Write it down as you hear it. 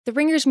The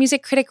Ringer's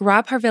music critic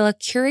Rob Harvilla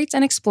curates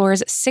and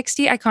explores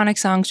 60 iconic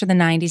songs from the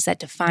 90s that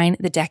define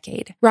the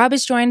decade. Rob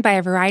is joined by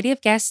a variety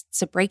of guests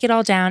to break it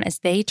all down as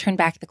they turn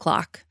back the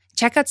clock.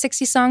 Check out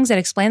 60 Songs That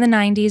Explain the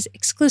 90s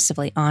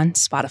exclusively on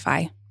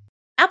Spotify.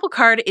 Apple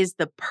Card is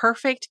the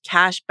perfect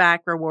cashback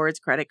rewards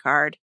credit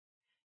card.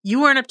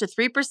 You earn up to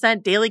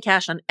 3% daily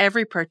cash on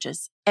every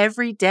purchase,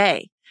 every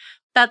day.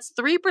 That's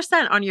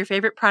 3% on your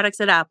favorite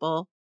products at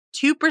Apple,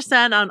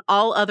 2% on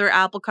all other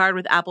Apple Card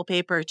with Apple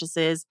Pay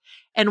purchases,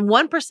 and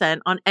 1%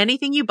 on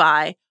anything you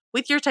buy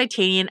with your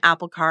titanium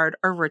Apple Card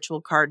or virtual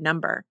card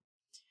number.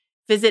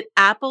 Visit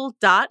apple.co/card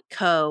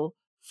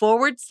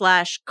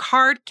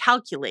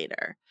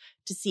calculator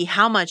to see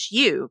how much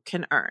you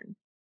can earn.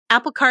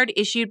 Apple Card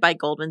issued by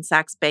Goldman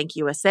Sachs Bank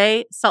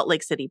USA, Salt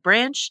Lake City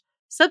branch,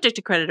 subject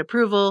to credit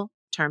approval.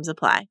 Terms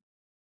apply.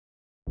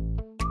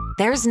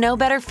 There's no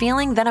better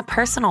feeling than a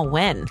personal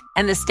win,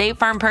 and the State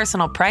Farm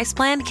Personal Price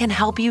Plan can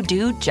help you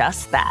do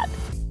just that.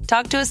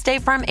 Talk to a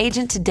State Farm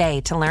agent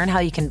today to learn how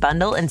you can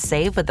bundle and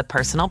save with the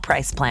Personal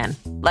Price Plan.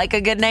 Like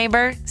a good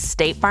neighbor,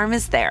 State Farm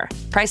is there.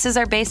 Prices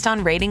are based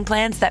on rating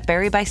plans that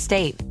vary by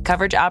state.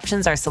 Coverage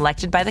options are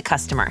selected by the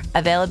customer.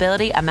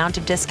 Availability, amount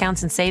of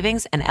discounts and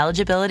savings, and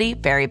eligibility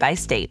vary by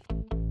state.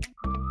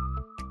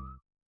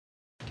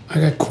 I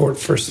got court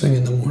first thing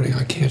in the morning.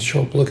 I can't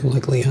show up looking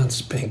like Leon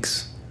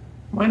Spinks.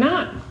 Why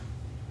not?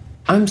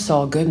 I'm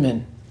Saul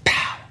Goodman.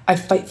 Pow! I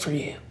fight for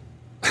you.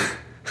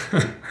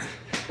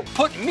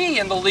 Put me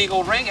in the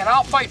legal ring and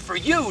I'll fight for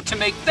you to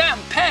make them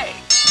pay.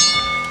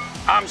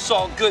 I'm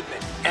Saul Goodman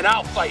and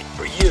I'll fight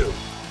for you.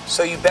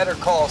 So you better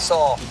call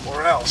Saul.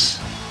 Or else.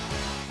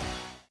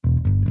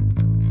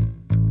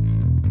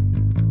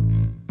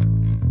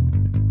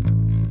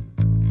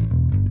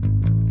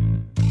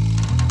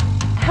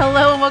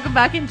 Hello and welcome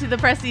back into the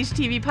Prestige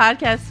TV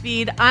podcast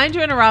feed. I'm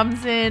Joanna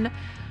Robinson.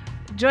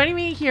 Joining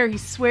me here, he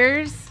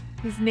swears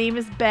his name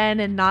is Ben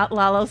and not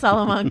Lalo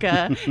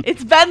Salamanca.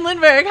 It's Ben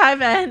Lindbergh. Hi,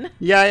 Ben.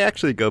 Yeah, I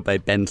actually go by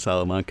Ben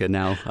Salamanca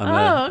now.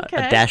 I'm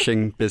a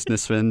dashing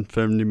businessman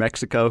from New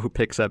Mexico who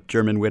picks up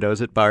German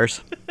widows at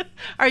bars.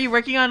 Are you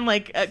working on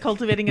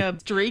cultivating a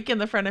streak in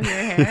the front of your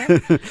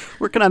hair?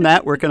 Working on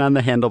that, working on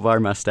the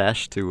handlebar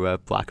mustache to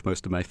block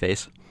most of my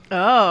face.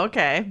 Oh,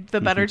 okay.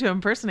 The better to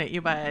impersonate you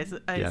by,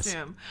 I Yes.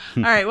 assume.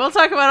 All right, we'll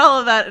talk about all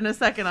of that in a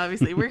second,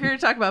 obviously. We're here to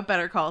talk about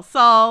Better Call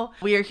Saul.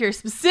 We are here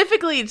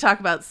specifically to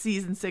talk about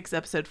Season 6,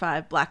 Episode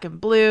 5, Black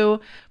and Blue.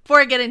 Before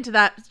I get into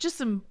that, just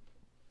some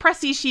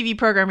Prestige TV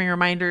programming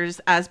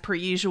reminders as per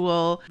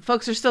usual.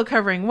 Folks are still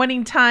covering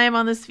Winning Time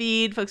on this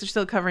feed. Folks are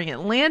still covering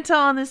Atlanta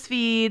on this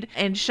feed.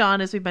 And Sean,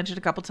 as we've mentioned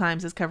a couple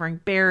times, is covering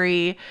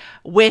Barry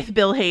with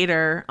Bill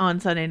Hader on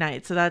Sunday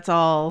night. So that's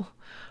all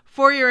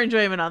for your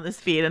enjoyment on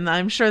this feed, and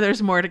I'm sure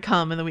there's more to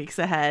come in the weeks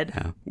ahead.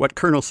 Yeah. What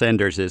Colonel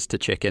Sanders is to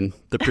chicken,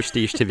 the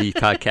Prestige TV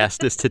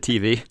podcast is to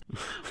TV.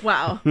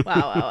 Wow.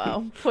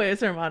 Pollos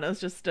Hermanos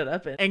just stood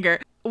up in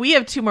anger. We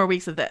have 2 more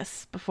weeks of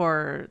this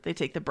before they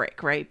take the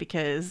break, right?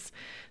 Because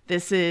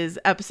this is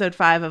episode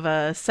 5 of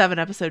a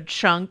 7-episode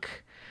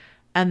chunk,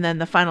 and then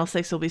the final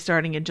 6 will be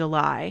starting in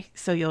July.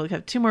 So you'll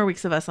have 2 more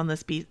weeks of us on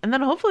this beat, and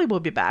then hopefully we'll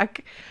be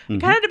back.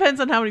 It kind of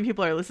depends on how many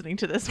people are listening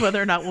to this,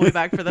 whether or not we'll be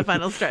back for the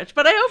final stretch.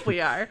 But I hope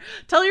we are.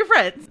 Tell your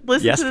friends.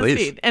 Listen to this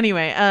feed.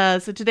 Anyway,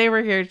 so today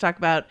we're here to talk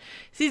about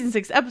Season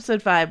 6,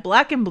 Episode 5,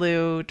 Black and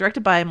Blue,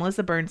 directed by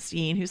Melissa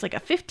Bernstein, who's like a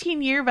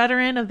 15-year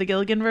veteran of the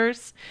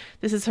Gilliganverse.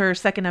 This is her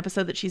 2nd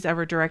episode that she's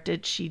ever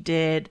directed. She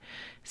did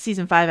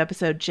Season 5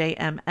 episode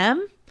JMM,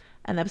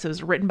 and the episode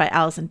was written by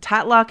Allison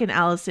Tatlock, and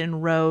Allison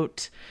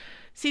wrote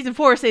Season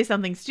 4, Say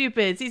Something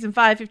Stupid, Season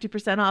 5,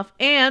 50% Off,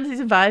 and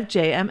Season 5,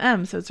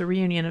 JMM. So it's a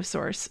reunion of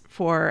sorts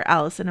for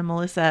Allison and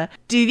Melissa.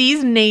 Do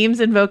these names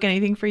invoke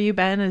anything for you,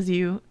 Ben, as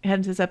you head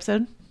into this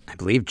episode? I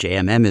believe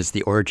JMM is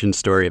the origin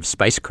story of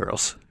Spice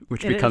Girls,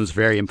 which becomes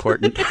very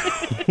important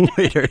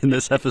later in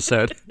this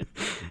episode.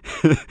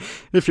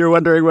 If you're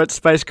wondering what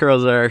Spice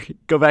Girls are,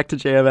 go back to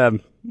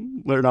JMM.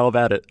 Learn all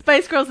about it.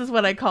 Spice Girls is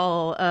what I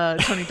call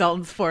Tony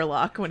Dalton's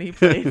forelock when he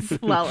plays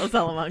Lalo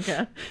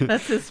Salamanca.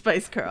 That's his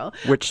Spice Girl.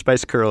 Which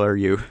Spice Girl are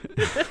you?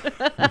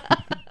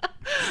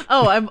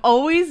 Oh, I've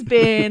always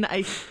been,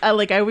 I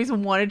always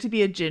wanted to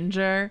be a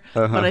ginger,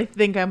 but I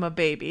think I'm a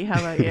baby. How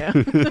about you?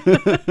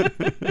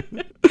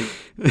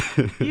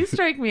 You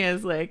strike me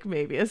as like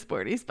maybe a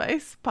sporty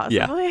Spice,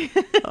 possibly.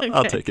 Yeah,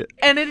 I'll take it.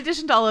 And in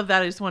addition to all of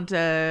that, I just want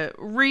to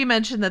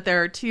re-mention that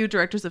there are 2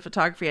 directors of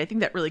photography. I think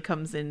that really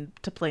comes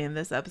into play in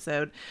this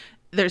episode.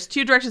 There's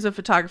 2 directors of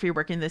photography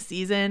working this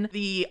season.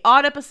 The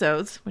odd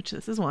episodes, which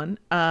this is one,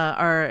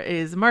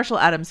 is Marshall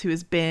Adams,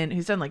 who's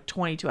done like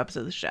 22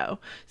 episodes of the show.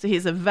 So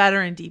he's a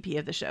veteran DP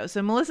of the show.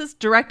 So Melissa's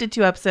directed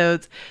 2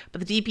 episodes,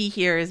 but the DP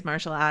here is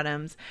Marshall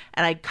Adams.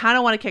 And I kind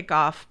of want to kick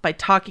off by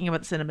talking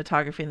about the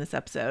cinematography in this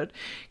episode,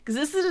 because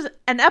this is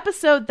an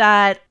episode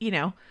that,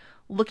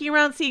 looking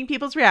around, seeing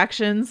people's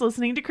reactions,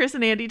 listening to Chris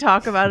and Andy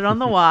talk about it on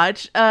the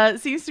watch,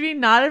 seems to be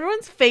not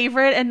everyone's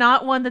favorite and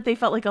not one that they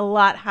felt like a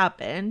lot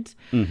happened.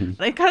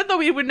 I kind of thought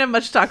we wouldn't have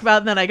much to talk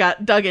about, and then I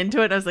got dug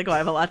into it, and I was like, oh, I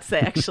have a lot to say,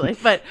 actually.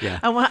 But Yeah.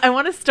 I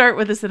want to start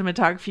with the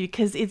cinematography,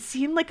 because it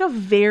seemed like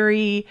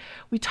we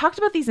talked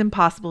about these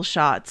impossible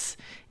shots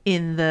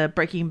in the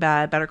Breaking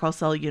Bad, Better Call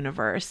Saul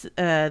universe,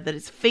 that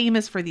is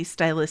famous for these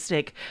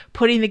stylistic,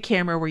 putting the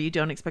camera where you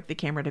don't expect the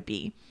camera to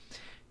be.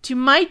 To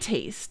my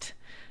taste,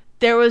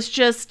 there was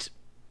just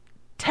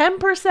 10%,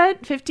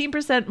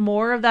 15%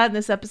 more of that in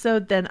this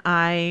episode than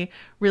I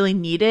really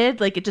needed.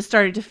 Like, it just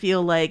started to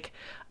feel like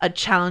a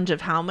challenge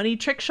of how many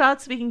trick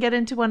shots we can get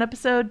into one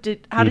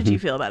episode. How did you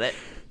feel about it?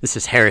 This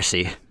is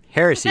heresy.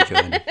 Heresy,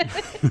 Joanne.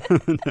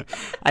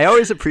 I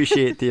always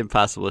appreciate the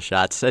impossible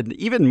shots. And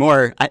even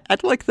more,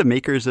 I'd like the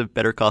makers of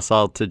Better Call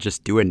Saul to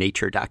just do a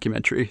nature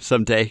documentary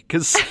someday.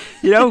 Because,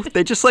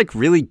 they just like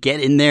really get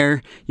in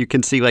there. You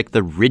can see like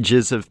the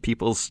ridges of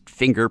people's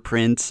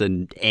fingerprints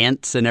and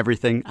ants and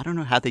everything. I don't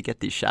know how they get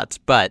these shots,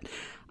 but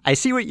I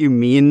see what you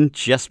mean.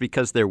 Just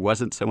because there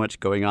wasn't so much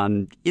going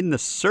on in the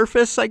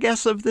surface, I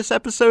guess, of this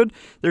episode.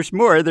 There's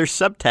more. There's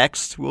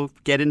subtext. We'll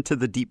get into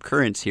the deep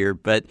currents here,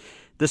 but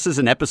this is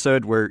an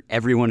episode where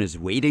everyone is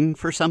waiting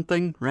for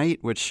something,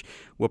 right? Which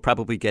we'll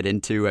probably get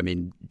into. I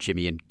mean,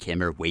 Jimmy and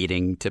Kim are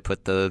waiting to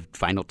put the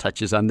final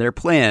touches on their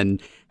plan.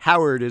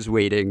 Howard is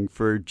waiting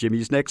for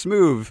Jimmy's next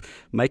move.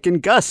 Mike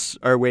and Gus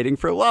are waiting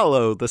for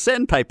Lalo. The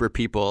Sandpiper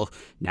people,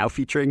 now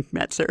featuring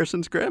Matt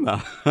Saracen's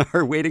grandma,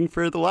 are waiting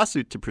for the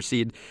lawsuit to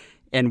proceed.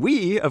 And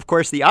we, of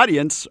course, the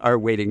audience, are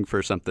waiting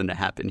for something to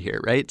happen here,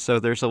 right? So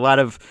there's a lot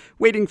of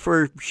waiting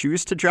for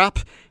shoes to drop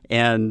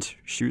and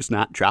shoes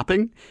not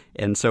dropping.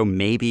 And so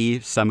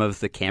maybe some of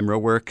the camera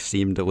work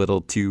seemed a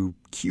little too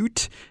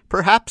cute,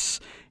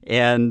 perhaps.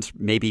 And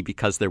maybe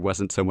because there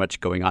wasn't so much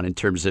going on in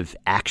terms of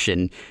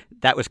action,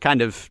 that was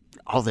kind of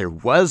all there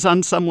was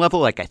on some level.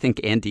 Like, I think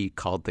Andy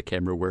called the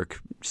camera work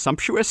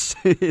sumptuous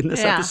in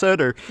this episode,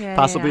 or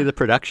possibly the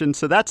production.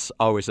 So that's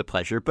always a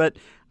pleasure. But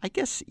I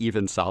guess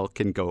even Saul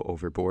can go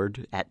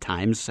overboard at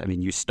times. I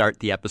mean, you start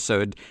the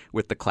episode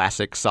with the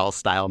classic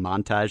Saul-style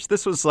montage.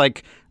 This was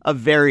like a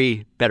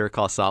very Better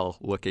Call Saul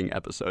looking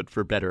episode,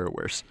 for better or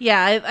worse.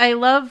 Yeah, I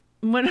love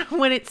when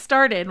it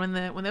started, when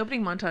the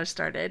opening montage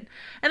started.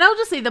 And I'll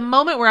just say the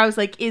moment where I was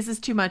like, is this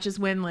too much, is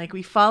when like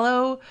we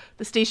follow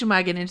the station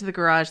wagon into the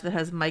garage that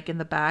has Mike in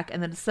the back,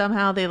 and then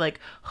somehow they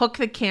like hook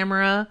the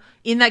camera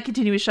in that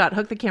continuous shot,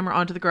 hook the camera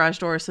onto the garage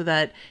door so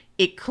that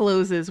it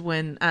closes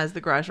as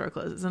the garage door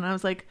closes. And I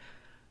was like,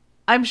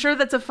 I'm sure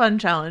that's a fun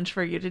challenge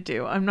for you to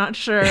do. I'm not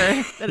sure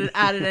that it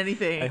added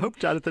anything. I hope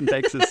Jonathan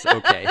Banks is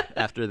okay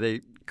after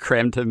they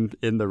crammed him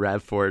in the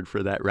RAV4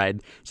 for that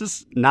ride. This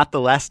is not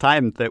the last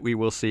time that we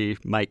will see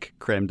Mike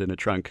crammed in a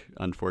trunk,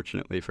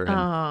 unfortunately for him.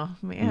 Oh,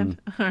 man.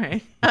 All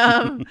right.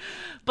 But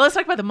let's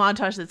talk about the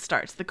montage that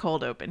starts, the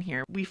cold open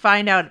here. We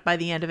find out by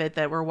the end of it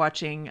that we're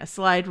watching a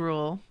slide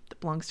rule that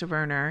belongs to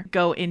Werner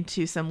go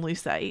into some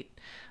lucite.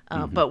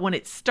 But when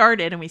it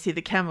started and we see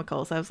the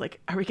chemicals, I was like,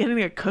 are we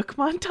getting a cook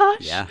montage?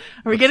 Yeah.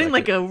 Are we getting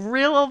like a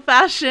real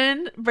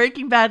old-fashioned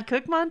Breaking Bad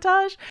cook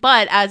montage?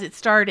 But as it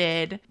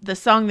started, the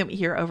song that we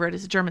hear over it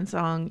is a German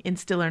song, In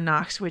Stiller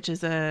Nacht, which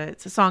is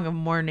it's a song of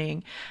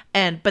mourning.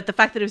 But the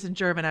fact that it was in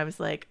German, I was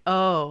like,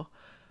 oh,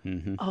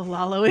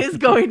 Lalo is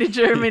going to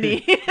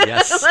Germany.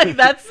 Yes.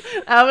 That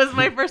was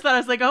my first thought. I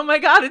was like, oh my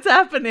God, it's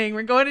happening.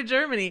 We're going to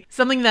Germany.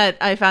 Something that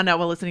I found out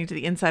while listening to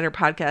the Insider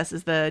podcast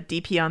is the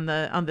DP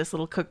on this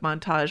little cook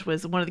montage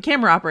was one of the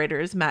camera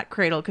operators, Matt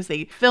Cradle, because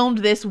they filmed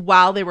this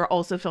while they were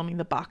also filming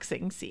the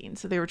boxing scene.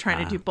 So they were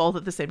trying to do both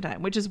at the same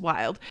time, which is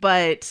wild.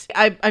 But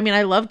I mean,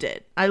 I loved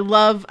it. I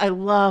love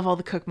all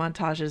the cook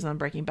montages on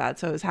Breaking Bad.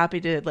 So I was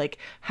happy to like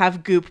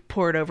have goop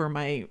poured over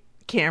my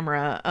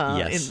camera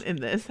in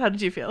this. How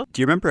did you feel?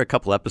 Do you remember a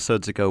couple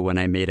episodes ago when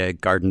I made a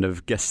Garden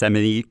of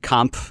Gethsemane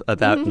comp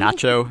about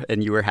Nacho,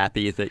 and you were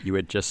happy that you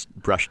had just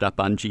brushed up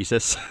on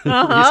Jesus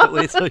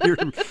recently, so you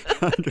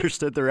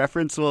understood the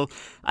reference? Well,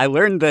 I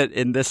learned that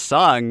in this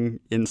song,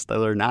 In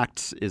Stiller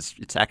Nacht,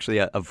 it's actually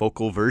a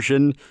vocal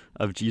version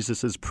of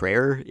Jesus's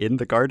prayer in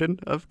the Garden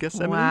of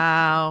Gethsemane.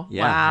 Wow.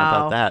 Yeah, wow. How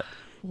about that?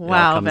 Wow, it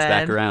all comes Ben.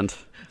 back around.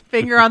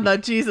 Finger on the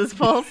Jesus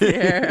pulse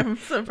here. I'm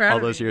so proud all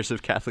of those you. years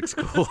of Catholic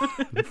school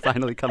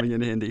finally coming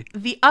in handy.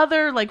 The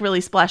other like really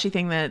splashy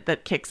thing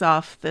that kicks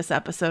off this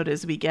episode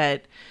is we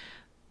get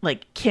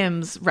like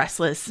Kim's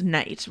restless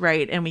night,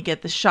 right? And we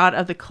get the shot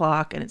of the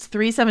clock, and it's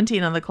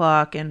 3:17 on the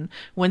clock, and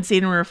one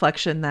scene in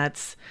reflection,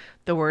 that's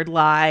the word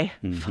lie.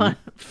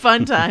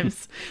 Fun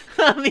times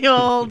on the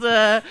old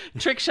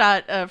trick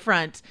shot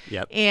front.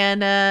 Yep.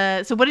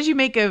 And so what did you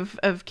make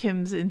of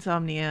Kim's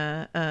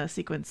insomnia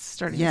sequence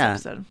starting this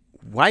episode?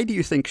 Why do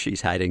you think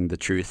she's hiding the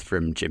truth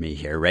from Jimmy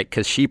here, right?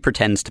 Because she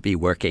pretends to be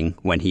working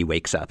when he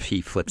wakes up.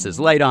 He flips his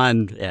light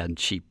on, and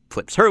she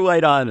flips her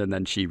light on, and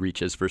then she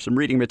reaches for some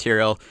reading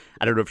material.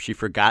 I don't know if she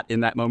forgot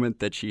in that moment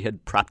that she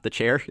had propped the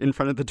chair in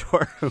front of the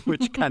door,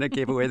 which kind of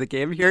gave away the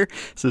game here.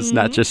 So it's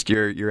not just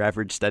your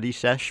average study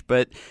sesh.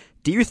 But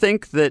Do you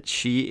think that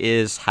she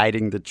is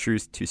hiding the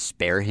truth to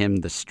spare him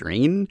the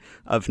strain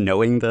of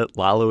knowing that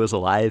Lalo is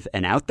alive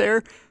and out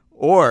there?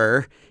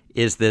 Or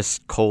is this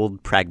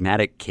cold,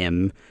 pragmatic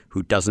Kim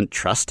who doesn't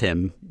trust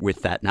him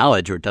with that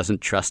knowledge or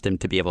doesn't trust him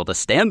to be able to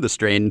stand the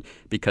strain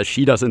because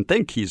she doesn't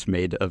think he's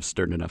made of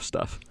stern enough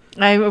stuff?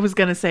 I was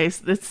going to say it's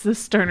the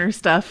sterner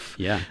stuff.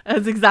 Yeah.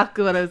 That's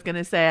exactly what I was going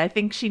to say. I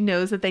think she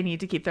knows that they need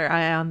to keep their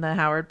eye on the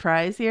Howard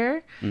prize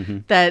here. Mm-hmm.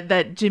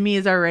 That Jimmy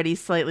is already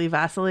slightly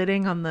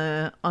vacillating on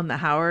the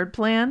Howard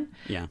plan.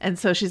 Yeah. And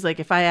so she's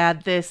like, if I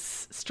add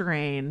this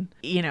strain,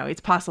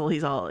 it's possible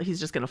he's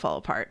just going to fall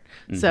apart.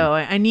 Mm-hmm. So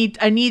I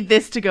need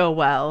this to go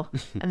well,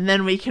 and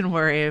then we can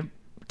worry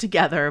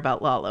together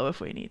about Lalo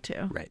if we need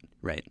to.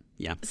 Right.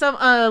 Yeah.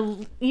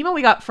 Some email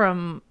we got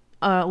from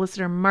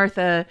listener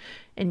Martha,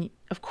 and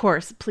of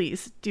course,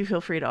 please do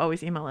feel free to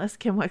always email us.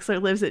 Kim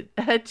Wexler lives at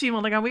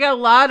gmail.com. We got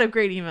a lot of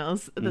great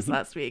emails this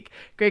last week.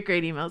 Great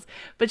emails.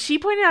 But she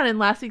pointed out in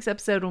last week's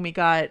episode when we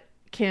got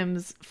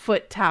Kim's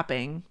foot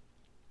tapping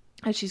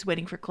as she's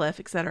waiting for Cliff,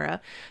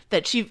 etc.,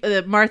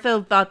 that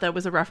Martha thought that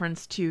was a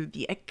reference to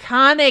the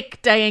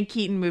iconic Diane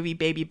Keaton movie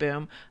Baby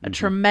Boom, a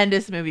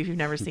tremendous movie if you've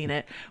never seen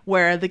it,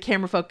 where the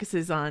camera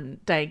focuses on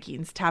Diane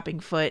Keaton's tapping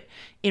foot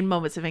in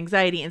moments of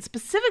anxiety, and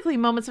specifically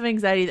moments of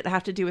anxiety that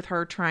have to do with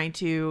her trying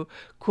to,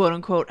 quote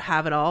unquote,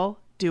 have it all,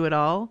 do it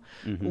all,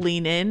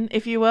 lean in,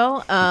 if you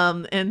will.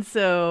 And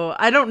so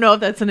I don't know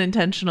if that's an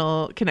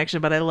intentional connection,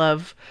 but I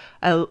love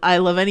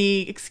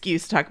any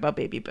excuse to talk about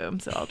Baby Boom,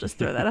 so I'll just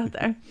throw that out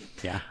there.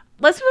 Yeah.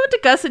 Let's move to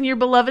Gus and your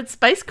beloved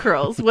Spice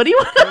Curls. What do you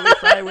want? Curly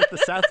fry with the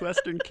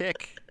Southwestern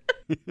kick.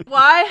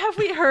 Why have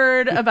we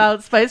heard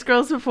about Spice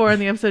Girls before in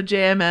the episode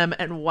JMM,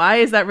 and why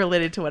is that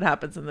related to what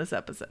happens in this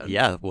episode?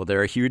 Yeah, well,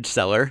 they're a huge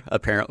seller,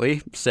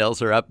 apparently.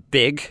 Sales are up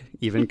big,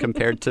 even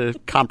compared to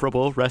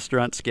comparable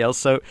restaurant scales.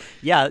 So,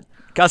 yeah,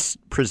 Gus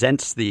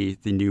presents the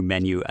new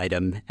menu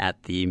item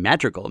at the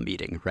Madrigal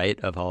meeting, right,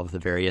 of all of the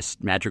various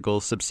Madrigal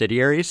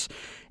subsidiaries.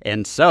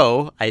 And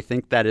so I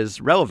think that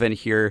is relevant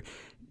here.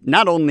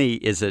 Not only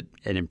is it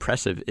an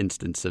impressive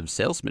instance of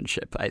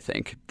salesmanship, I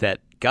think, that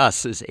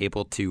Gus is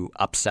able to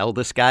upsell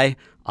this guy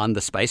on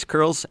the Spice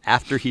Curls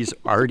after he's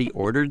already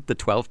ordered the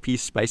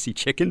 12-piece spicy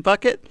chicken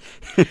bucket.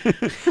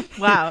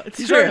 Wow,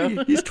 it's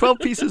true. He's 12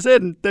 pieces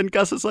in. Then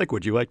Gus is like,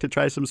 would you like to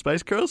try some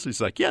Spice Curls?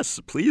 He's like, yes,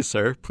 please,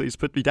 sir. Please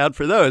put me down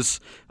for those.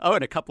 Oh,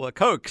 and a couple of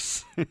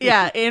Cokes.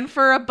 Yeah, in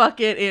for a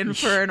bucket, in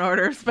for an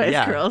order of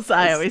Spice Curls,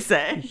 I always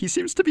say. He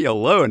seems to be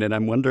alone, and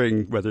I'm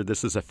wondering whether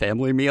this is a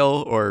family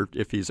meal or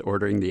if he's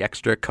ordering the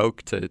extra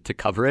Coke to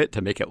cover it,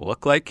 to make it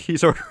look like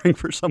he's ordering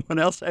for someone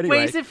else. Anyway.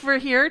 Wait, is it for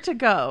here to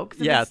go?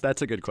 Yeah,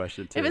 that's a good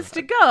question, too. If it's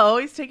to go,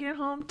 he's taking it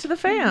home to the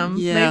fam,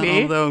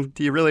 maybe. Although,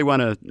 do you really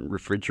want to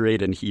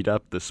refrigerate and heat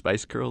up the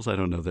Spice Curls? I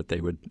don't know that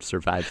they would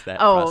survive that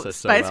process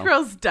so well. Spice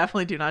Girls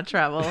definitely do not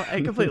travel.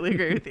 I completely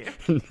agree with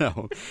you.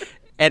 No.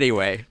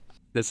 Anyway,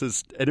 this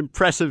is an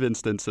impressive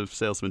instance of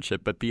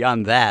salesmanship, but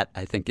beyond that,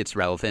 I think it's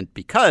relevant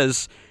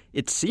because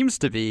it seems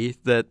to be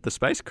that the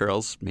Spice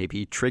Curls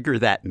maybe trigger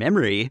that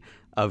memory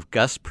of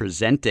Gus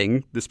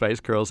presenting the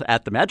Spice Girls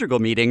at the Madrigal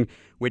meeting,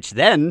 which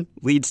then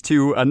leads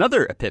to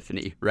another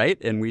epiphany, right?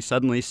 And we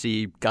suddenly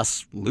see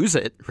Gus lose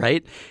it,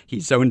 right? He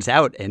zones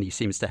out and he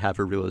seems to have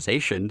a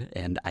realization.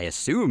 And I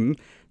assume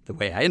the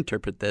way I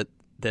interpret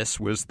this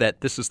was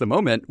that this is the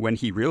moment when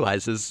he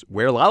realizes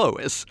where Lalo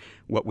is,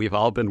 what we've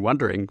all been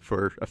wondering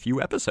for a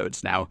few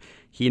episodes now.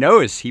 He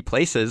knows, he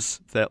places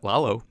that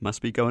Lalo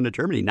must be going to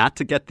Germany, not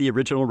to get the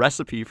original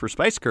recipe for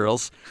Spice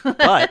Girls,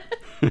 but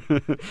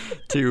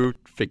to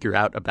figure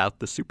out about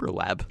the super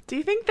lab. Do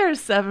you think there's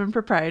 7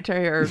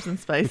 proprietary herbs and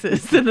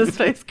spices in the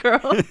Spice Girl?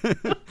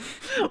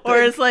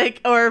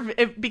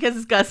 Because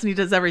it's Gus and he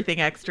does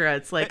everything extra,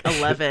 it's like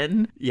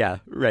 11. Yeah,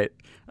 right.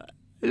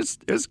 It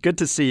was good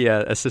to see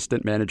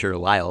assistant manager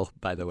Lyle,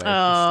 by the way.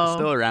 He's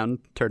still around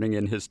turning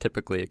in his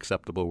typically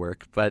acceptable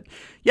work. But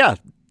yeah,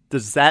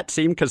 does that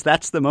seem, because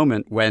that's the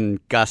moment when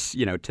Gus,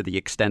 to the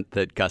extent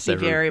that Gus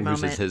ever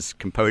loses his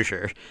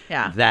composure,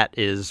 that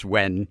is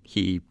when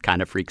he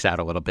kind of freaks out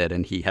a little bit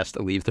and he has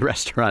to leave the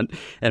restaurant.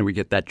 And we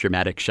get that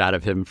dramatic shot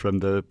of him from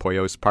the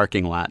Pollo's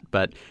parking lot.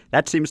 But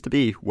that seems to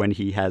be when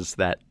he has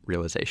that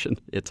realization.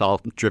 It's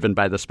all driven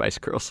by the Spice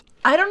Girls.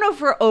 I don't know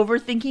if we're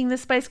overthinking the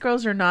Spice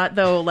Girls or not,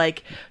 though.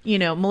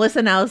 Melissa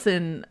and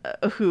Allison,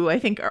 who I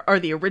think are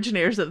the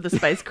originators of the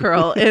Spice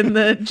Girl in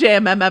the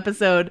JMM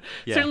episode,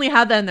 certainly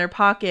had that in their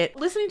pocket.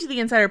 Listening to the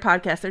Insider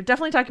podcast, they're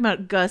definitely talking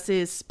about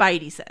Gus's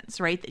spidey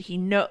sense, right? That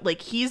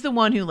he's the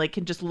one who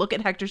can just look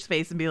at Hector's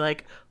face and be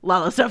like,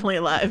 Lalo's definitely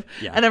alive.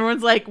 Yeah. And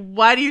everyone's like,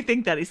 why do you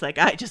think that? He's like,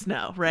 I just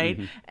know, right?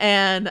 Mm-hmm.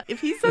 And if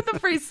he said the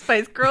phrase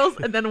Spice Girls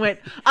and then went,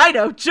 I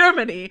know,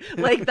 Germany,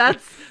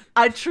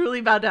 I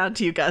truly bow down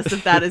to you, Gus,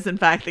 if that is in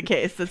fact the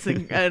case. That's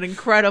an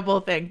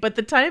incredible thing. But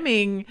the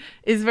timing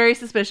is very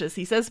suspicious.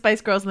 He says Spice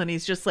Girls and then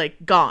he's just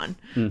gone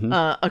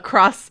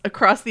across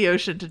the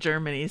ocean to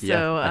Germany.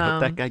 So I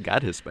hope that guy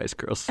got his Spice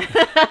Girls.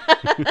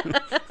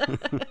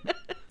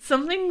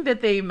 Something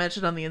that they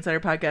mentioned on the Insider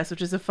podcast,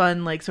 which is a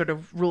fun, like, sort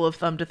of rule of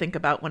thumb to think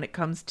about when it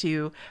comes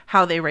to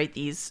how they write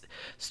these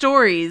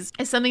stories,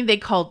 is something they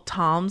called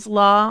Tom's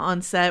Law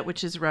on set,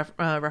 which is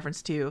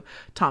reference to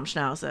Tom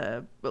Schnauz,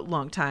 a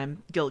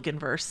longtime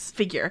Gilligan-verse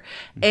figure.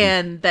 Mm-hmm.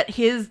 And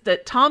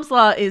that Tom's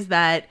Law is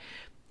that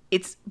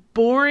it's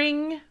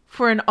boring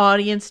for an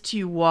audience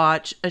to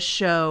watch a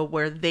show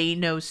where they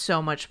know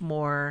so much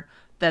more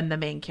than the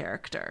main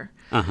character.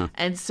 Uh-huh.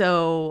 And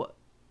so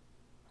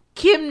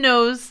Kim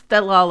knows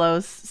that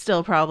Lalo's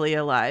still probably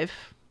alive,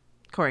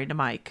 according to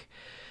Mike.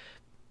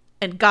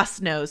 And Gus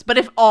knows. But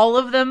if all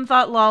of them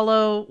thought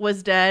Lalo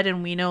was dead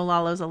and we know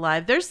Lalo's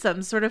alive, there's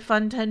some sort of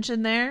fun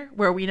tension there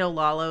where we know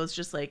Lalo's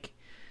just like,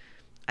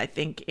 I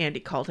think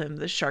Andy called him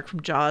the shark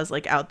from Jaws,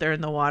 like out there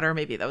in the water.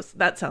 Maybe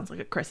that sounds like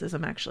a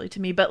criticism actually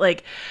to me. But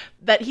like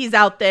that he's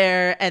out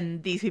there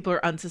and these people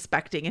are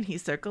unsuspecting and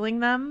he's circling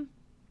them.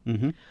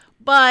 Mm-hmm.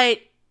 But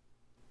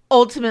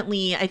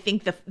ultimately, I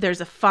think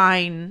there's a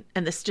fine,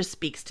 and this just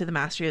speaks to the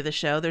mastery of the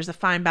show, there's a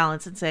fine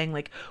balance in saying,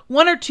 like,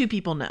 one or two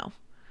people know,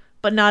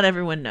 but not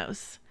everyone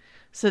knows.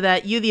 So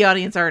that you, the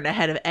audience, aren't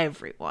ahead of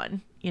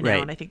everyone, you know?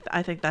 Right. And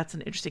I think that's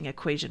an interesting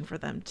equation for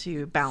them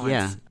to balance.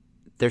 Yeah.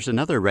 There's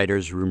another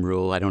writer's room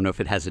rule. I don't know if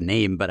it has a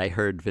name, but I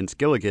heard Vince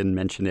Gilligan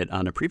mention it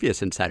on a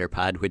previous Insider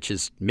Pod, which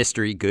is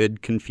mystery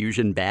good,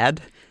 confusion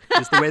bad,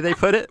 is the way they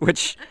put it,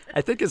 which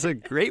I think is a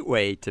great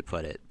way to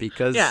put it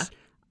because... Yeah.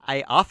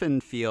 I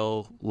often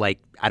feel like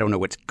I don't know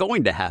what's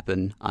going to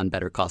happen on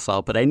Better Call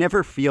Saul, but I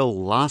never feel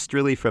lost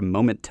really from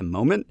moment to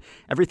moment.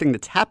 Everything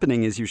that's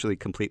happening is usually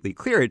completely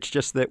clear. It's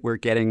just that we're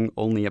getting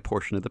only a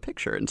portion of the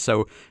picture. And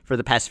so for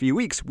the past few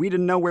weeks, we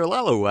didn't know where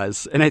Lalo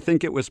was. And I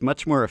think it was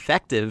much more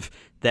effective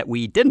that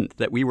we didn't,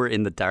 that we were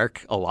in the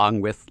dark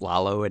along with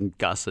Lalo and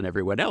Gus and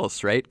everyone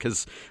else, right?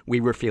 Because we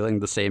were feeling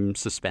the same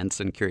suspense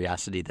and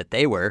curiosity that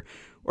they were.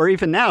 Or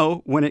even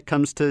now, when it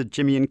comes to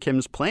Jimmy and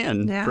Kim's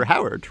plan for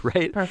Howard,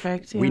 right?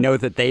 Perfect. Yeah. We know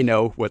that they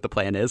know what the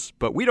plan is,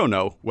 but we don't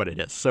know what it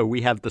is. So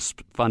we have the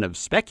fun of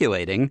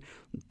speculating,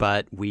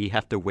 but we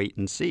have to wait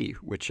and see,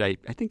 which I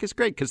think is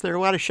great because there are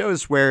a lot of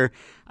shows where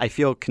I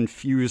feel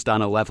confused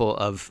on a level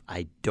of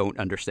I don't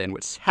understand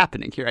what's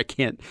happening here. I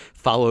can't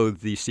follow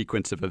the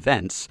sequence of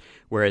events.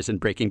 Whereas in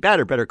Breaking Bad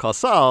or Better Call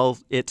Saul,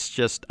 it's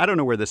just I don't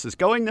know where this is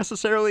going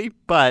necessarily,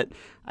 but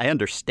I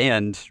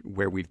understand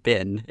where we've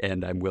been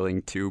and I'm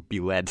willing to be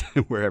led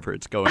wherever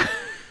it's going.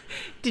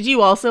 Did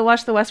you also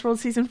watch the Westworld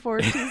season 4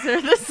 teaser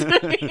this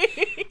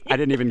week? I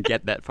didn't even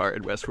get that far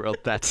in Westworld.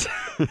 That's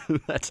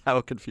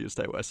how confused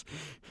I was.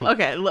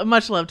 Okay,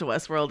 much love to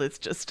Westworld. It's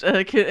just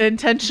an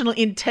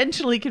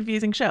intentionally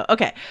confusing show.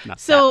 Okay, not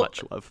so that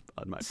much love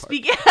on my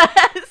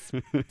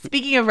part.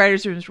 Speaking of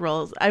writers' rooms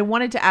roles, I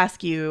wanted to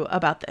ask you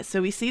about this.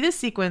 So we see this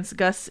sequence,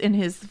 Gus in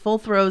his full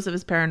throes of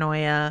his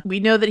paranoia.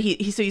 We know that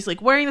he's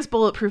like wearing this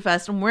bulletproof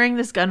vest and wearing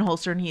this gun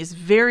holster, and he is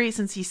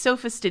since he's so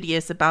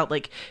fastidious about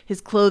like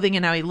his clothing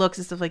and how he looks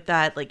and stuff like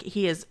that, like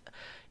he is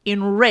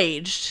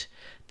enraged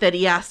that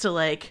he has to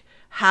like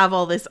have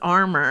all this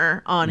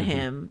armor on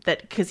him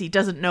that because he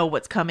doesn't know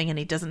what's coming and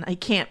he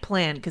can't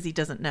plan because he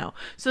doesn't know.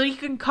 So he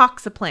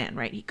concocts a plan,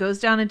 right? He goes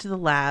down into the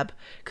lab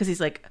because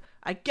he's like,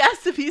 I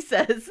guess if he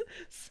says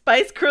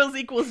Spice Girls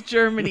equals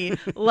Germany,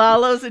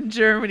 Lalo's in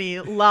Germany,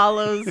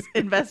 Lalo's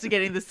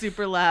investigating the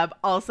super lab,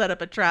 I'll set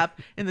up a trap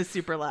in the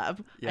super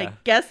lab. Yeah. I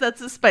guess that's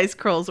the Spice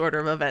Girls order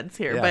of events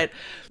here. Yeah. But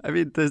I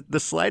mean, the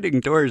sliding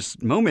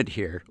doors moment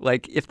here,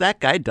 like if that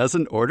guy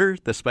doesn't order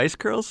the Spice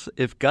Girls,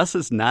 if Gus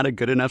is not a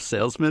good enough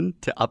salesman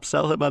to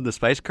upsell him on the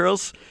Spice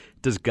Girls,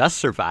 does Gus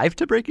survive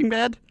to Breaking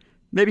Bad?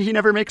 Maybe he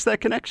never makes that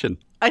connection.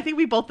 I think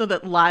we both know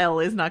that Lyle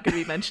is not going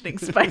to be mentioning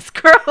Spice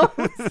Girls.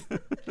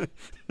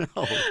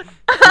 No.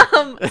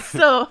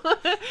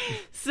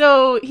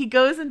 So he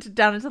goes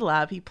down into the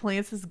lab. He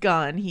plants his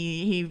gun.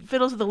 He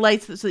fiddles with the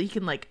lights so he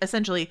can like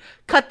essentially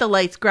cut the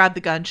lights, grab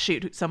the gun,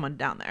 shoot someone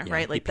down there. Yeah,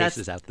 right? Like he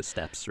paces out the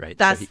steps. Right.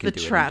 That's so he can the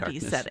do trap it in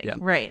he's darkness. setting. Yeah.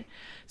 Right.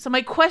 So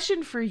my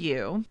question for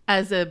you,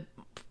 as a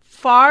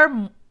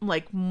far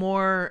like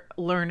more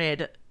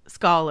learned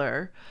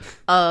scholar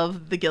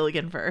of the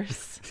Gilligan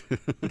verse,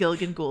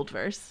 Gilligan Gould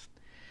verse,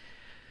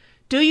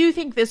 do you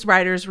think this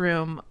writer's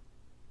room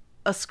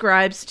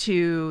ascribes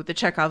to the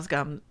Chekhov's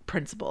gun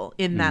principle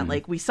in that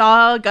like we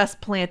saw Gus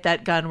plant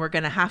that gun, we're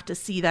going to have to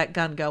see that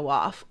gun go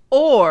off?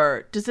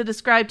 Or does it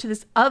ascribe to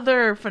this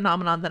other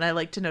phenomenon that I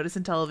like to notice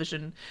in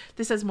television?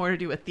 This has more to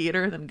do with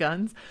theater than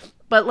guns.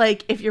 But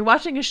like if you're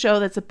watching a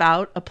show that's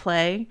about a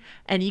play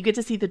and you get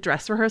to see the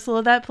dress rehearsal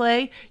of that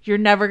play,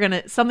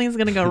 something's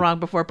going to go wrong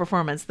before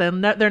performance. They're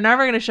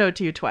never going to show it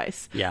to you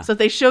twice. Yeah. So if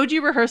they showed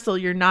you rehearsal,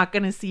 you're not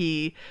going to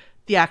see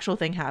the actual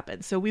thing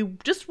happen. So we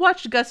just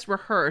watched Gus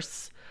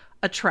rehearse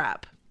a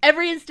trap.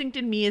 Every instinct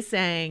in me is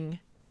saying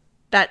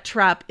that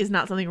trap is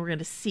not something we're going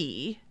to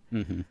see.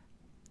 Mm-hmm.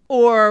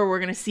 or we're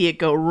going to see it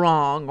go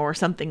wrong or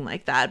something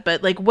like that.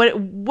 But like, what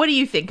do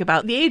you think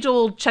about the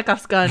age-old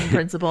Chekhov's gun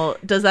principle?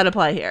 Does that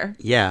apply here?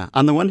 Yeah.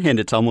 On the one hand,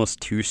 it's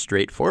almost too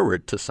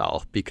straightforward to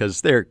Saul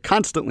because they're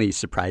constantly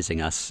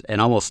surprising us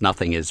and almost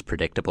nothing is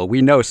predictable.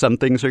 We know some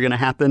things are going to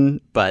happen,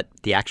 but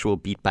the actual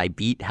beat by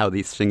beat, how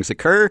these things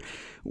occur,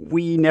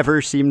 we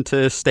never seem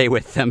to stay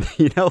with them.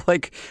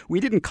 Like we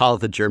didn't call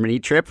the Germany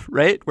trip,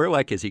 right? We're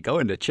like, is he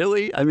going to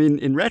Chile? I mean,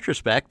 in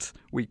retrospect,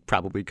 we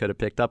probably could have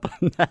picked up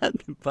on that.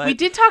 But we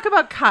did talk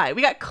about Kai.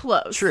 We got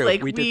close. True,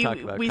 like, we did talk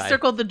about we Kai.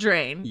 Circled the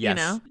drain,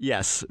 Yes,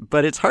 yes.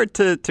 But it's hard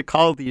to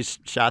call these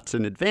shots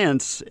in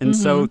advance. And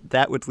so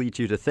that would lead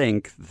you to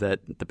think that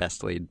the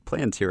best laid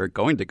plans here are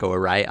going to go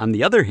awry. On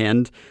the other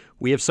hand,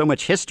 we have so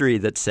much history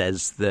that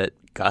says that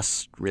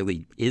Gus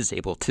really is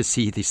able to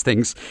see these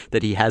things,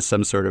 that he has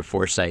some sort of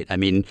foresight. I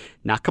mean,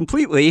 not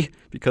completely,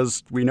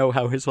 because we know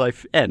how his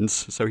life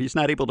ends. So he's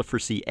not able to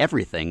foresee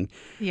everything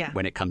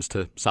when it comes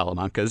to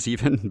Salamancas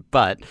even.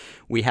 But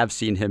we have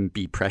seen him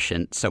be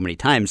prescient so many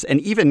times. And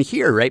even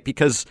here, right,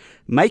 because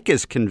Mike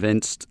is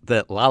convinced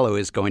that Lalo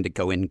is going to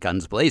go in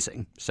guns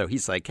blazing. So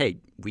he's like, hey,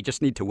 we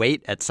just need to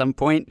wait. At some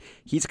point,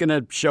 he's going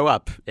to show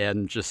up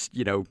and just,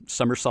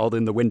 somersault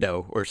in the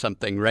window or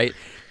something, right?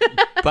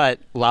 But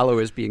Lalo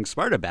is being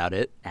smart about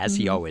it, as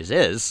he always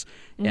is.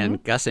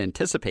 And Gus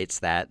anticipates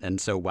that. And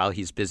so while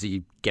he's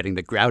busy getting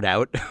the grout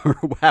out or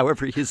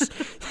however he's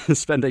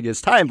spending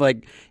his time,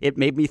 like it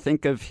made me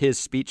think of his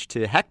speech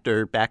to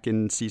Hector back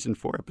in season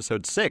 4,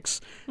 episode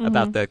 6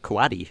 about the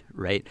coati,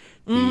 right?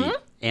 The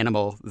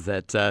animal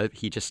that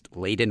he just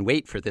laid in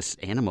wait for this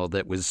animal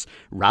that was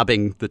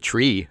robbing the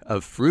tree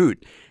of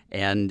fruit.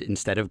 And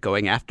instead of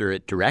going after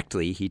it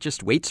directly, he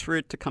just waits for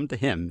it to come to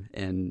him,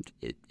 and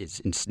it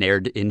is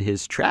ensnared in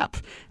his trap.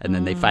 And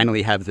then they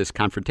finally have this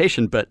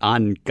confrontation, but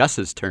on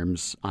Gus's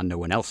terms, on no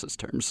one else's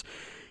terms.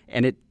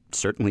 And it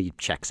certainly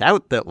checks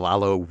out that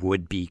Lalo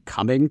would be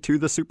coming to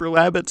the super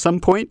lab at some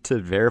point to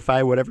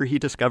verify whatever he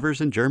discovers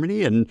in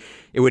Germany. And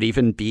it would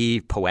even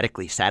be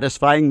poetically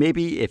satisfying,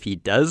 maybe, if he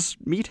does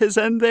meet his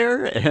end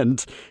there,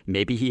 and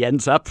maybe he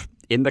ends up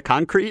in the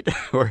concrete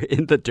or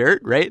in the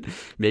dirt, right?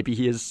 Maybe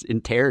he is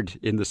interred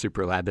in the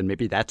super lab, and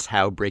maybe that's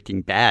how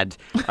Breaking Bad,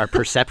 our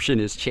perception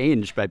is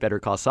changed by Better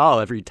Call Saul.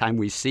 Every time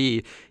we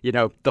see,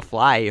 the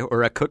fly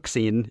or a cook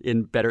scene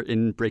in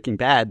Breaking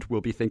Bad,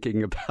 we'll be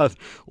thinking about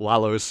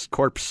Lalo's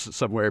corpse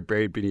somewhere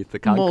buried beneath the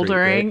concrete.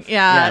 Moldering. Right?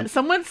 Yeah.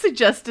 Someone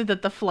suggested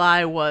that the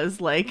fly was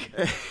like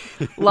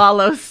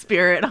Lalo's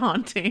spirit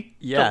haunting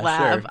the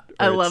lab. Sure.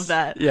 I love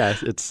that. Yeah,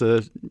 it's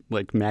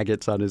like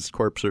maggots on his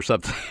corpse or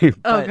something.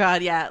 Oh,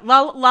 God, yeah.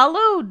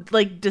 Lalo,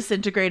 like,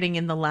 disintegrating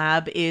in the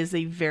lab is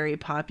a very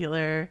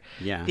popular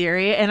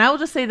theory. And I will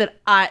just say that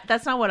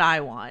that's not what I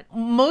want.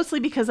 Mostly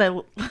because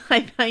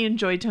I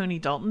enjoy Tony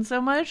Dalton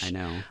so much. I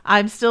know.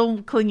 I'm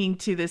still clinging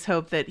to this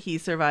hope that he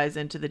survives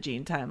into the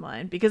Gene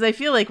timeline. Because I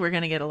feel like we're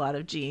going to get a lot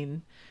of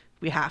Gene.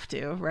 We have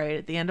to, right?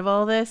 At the end of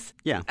all of this.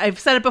 Yeah. I've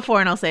said it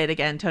before and I'll say it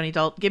again.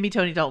 Give me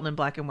Tony Dalton in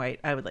black and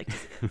white. I would like to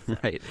see it, so.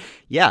 Right.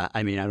 Yeah.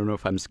 I mean, I don't know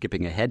if I'm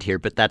skipping ahead here,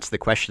 but that's the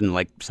question,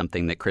 like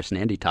something that Chris and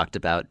Andy talked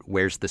about.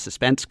 Where's the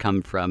suspense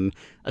come from,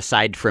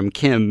 aside from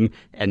Kim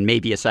and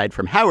maybe aside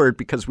from Howard?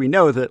 Because we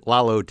know that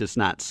Lalo does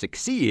not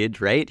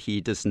succeed, right?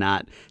 He does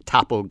not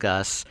topple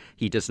Gus.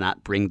 He does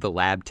not bring the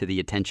lab to the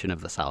attention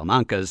of the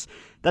Salamancas.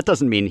 That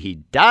doesn't mean he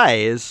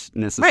dies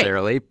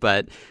necessarily, right.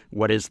 But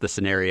what is the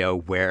scenario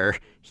where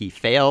he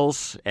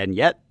fails and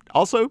yet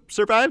also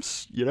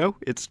survives?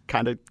 It's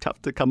kind of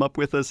tough to come up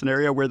with a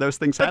scenario where those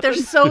things happen. But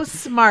they're so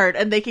smart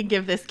and they can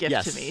give this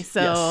gift to me.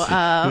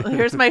 So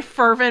here's my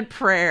fervent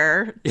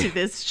prayer to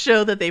this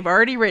show that they've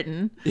already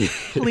written.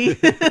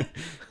 Please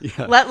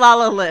let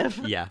Lalo live.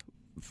 Yeah.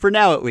 For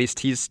now, at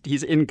least, he's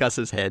in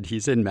Gus's head,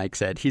 he's in Mike's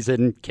head, he's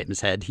in Kim's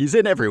head, he's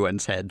in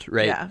everyone's head,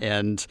 right? Yeah.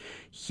 And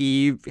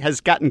he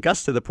has gotten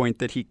Gus to the point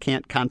that he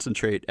can't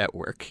concentrate at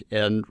work.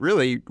 And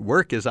really,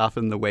 work is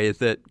often the way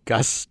that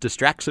Gus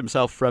distracts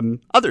himself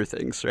from other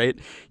things, right?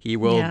 He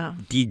will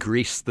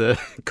degrease the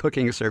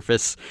cooking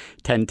surface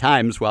 10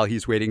 times while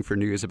he's waiting for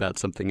news about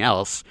something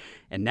else.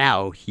 And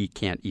now he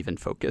can't even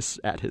focus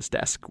at his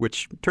desk,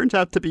 which turns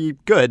out to be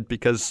good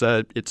because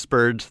it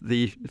spurred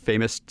the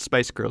famous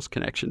Spice Girls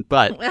connection.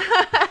 But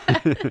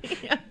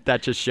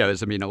that just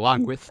shows,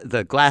 along with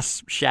the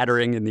glass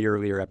shattering in the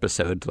earlier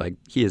episode, like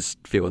he is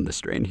feeling the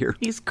strain here.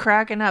 He's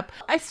cracking up.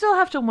 I still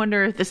have to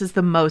wonder if this is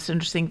the most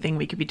interesting thing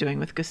we could be doing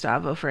with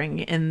Gustavo Fring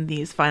in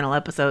these final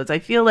episodes. I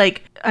feel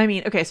like,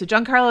 okay, so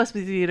Giancarlo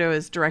Esposito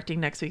is directing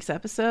next week's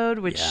episode,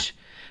 which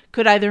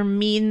could either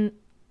mean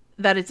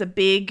that it's a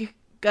big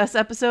Gus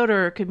episode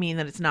or it could mean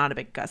that it's not a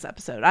big Gus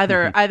episode.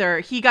 Either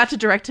he got to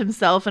direct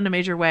himself in a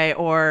major way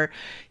or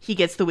he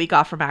gets the week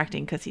off from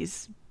acting because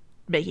he's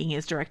making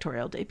his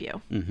directorial debut.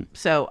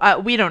 So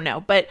we don't know,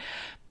 but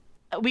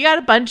we got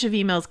a bunch of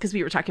emails because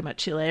we were talking about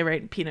Chile,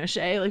 right? And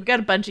Pinochet. Like, we got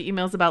a bunch of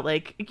emails about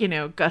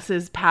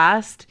Gus's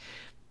past.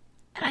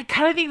 And I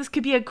kind of think this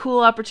could be a cool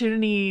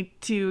opportunity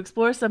to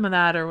explore some of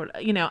that, or,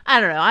 I don't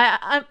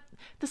know.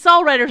 the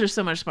Saul writers are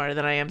so much smarter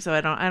than I am, so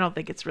I don't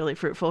think it's really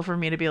fruitful for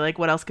me to be like,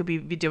 what else could we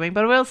be doing?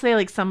 But I will say,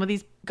 like, some of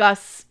these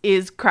Gus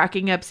is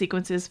cracking up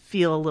sequences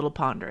feel a little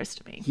ponderous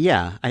to me.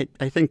 Yeah, I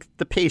think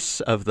the pace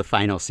of the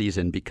final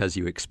season, because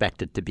you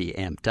expect it to be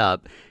amped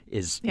up,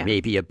 is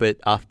maybe a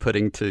bit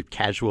off-putting to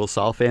casual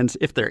Saul fans,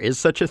 if there is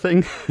such a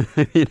thing.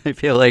 I mean, I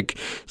feel like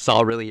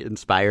Saul really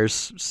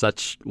inspires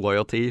such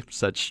loyalty,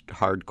 such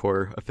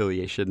hardcore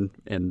affiliation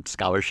and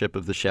scholarship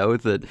of the show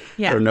that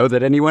I don't know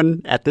that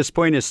anyone at this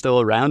point is still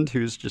around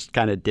who's just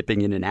kind of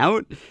dipping in and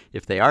out.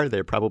 If they are,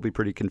 they're probably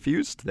pretty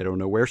confused. They don't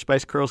know where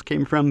Spice Girls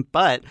came from.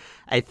 But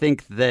I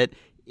think that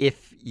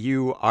if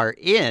you are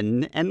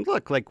in, and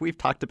look, like we've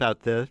talked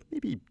about the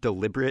maybe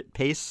deliberate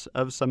pace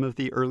of some of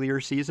the earlier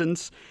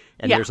seasons,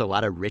 and there's a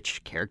lot of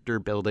rich character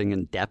building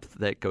and depth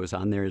that goes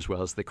on there, as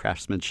well as the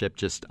craftsmanship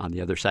just on the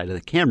other side of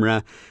the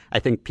camera. I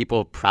think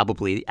people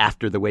probably,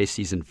 after the way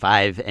season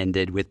 5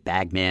 ended with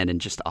Bagman and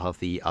just all of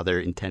the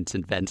other intense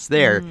events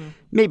there,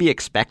 maybe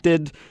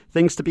expected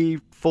things to be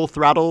full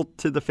throttle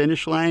to the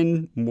finish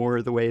line,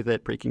 more the way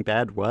that Breaking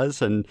Bad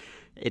was. And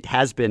it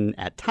has been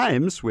at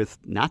times with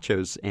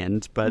Nacho's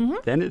end, but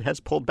then it has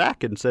pulled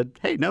back and said,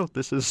 hey, no,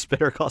 this is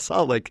Better Call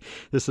Saul. Like,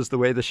 this is the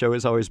way the show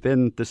has always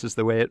been. This is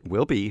the way it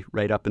will be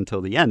right up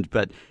until the end.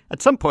 But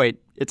at some point,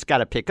 it's got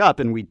to pick up,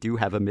 and we do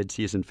have a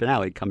mid-season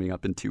finale coming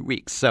up in 2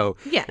 weeks. So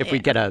if we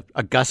get a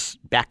Gus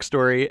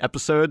backstory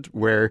episode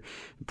where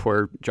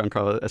poor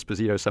Giancarlo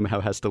Esposito somehow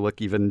has to look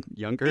even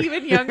younger.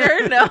 Even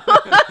younger? No.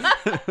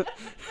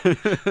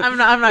 I'm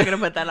not going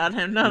to put that on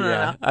him.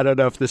 No. I don't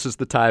know if this is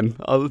the time,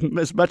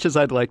 as much as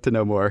I'd like to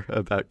know more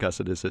about Gus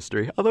and his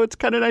history. Although it's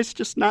kind of nice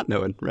just not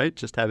knowing, right?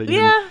 Just having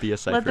him be a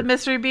cipher. Let the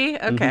mystery be.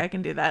 Okay, I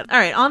can do that. All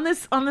right, on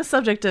this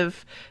subject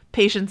of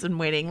patience and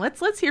waiting,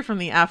 let's hear from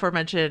the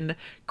aforementioned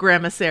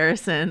Grandma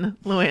Saracen,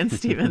 Luann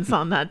Stevens,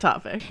 on that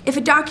topic. If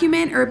a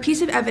document or a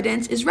piece of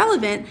evidence is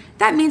relevant,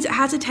 that means it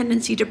has a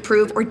tendency to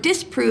prove or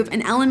disprove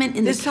an element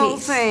in the case. This whole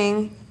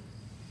thing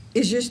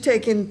is just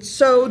taking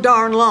so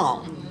darn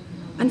long.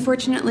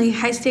 Unfortunately,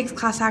 high-stakes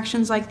class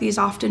actions like these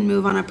often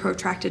move on a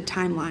protracted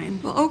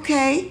timeline. Well,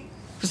 okay.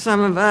 Some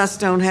of us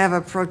don't have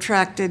a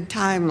protracted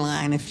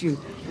timeline, if you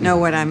know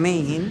what I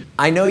mean.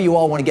 I know you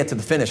all want to get to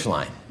the finish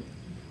line.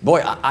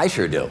 Boy, I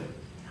sure do.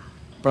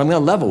 But I'm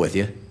going to level with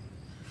you.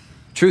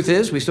 Truth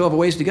is, we still have a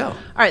ways to go. All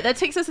right, that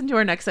takes us into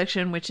our next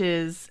section, which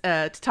is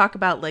to talk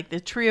about like the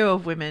trio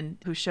of women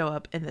who show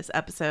up in this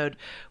episode.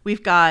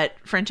 We've got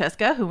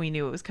Francesca, who we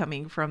knew it was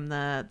coming from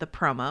the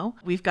promo.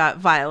 We've got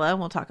Viola, and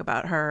we'll talk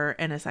about her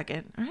in a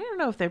second. I don't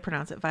know if they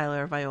pronounce it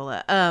Viola or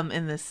Viola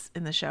in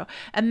the show.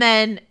 And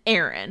then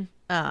Aaron.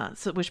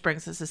 Which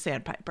brings us to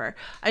Sandpiper.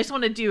 I just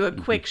want to do a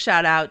quick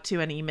shout out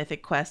to any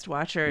Mythic Quest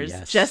watchers.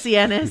 Yes. Jesse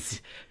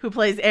Ennis, who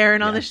plays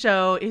Aaron on the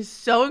show, is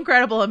so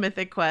incredible at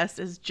Mythic Quest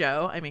as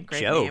Joe. I mean,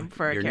 great name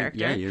for a character.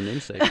 Yeah, your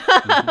namesake.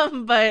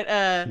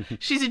 But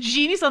she's a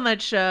genius on that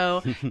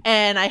show.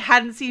 And I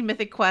hadn't seen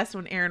Mythic Quest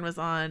when Aaron was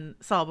on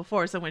Saul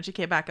before. So when she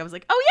came back, I was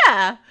like, oh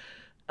yeah,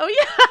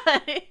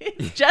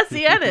 it's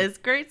Jesse Ennis.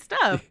 Great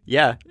stuff.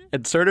 Yeah,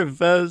 and sort of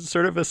a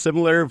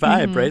similar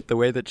vibe, right? The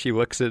way that she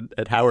looks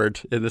at Howard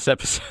in this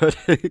episode,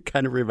 it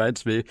kind of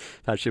reminds me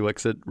how she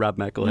looks at Rob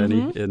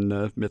McElhenney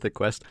in Mythic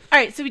Quest. All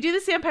right, so we do the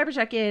Sandpiper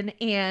check-in,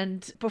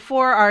 and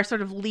before our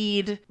sort of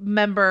lead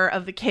member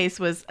of the case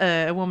was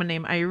a woman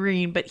named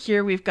Irene, but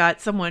here we've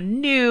got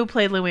someone new,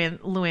 played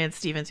Luann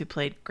Stevens, who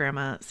played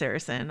Grandma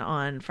Saracen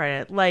on Friday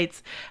Night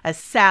Lights as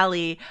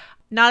Sally.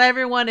 Not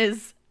everyone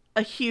is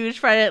a huge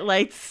Friday Night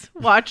Lights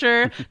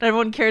watcher. Not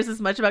everyone cares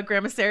as much about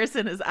Grandma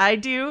Saracen as I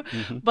do.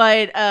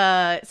 But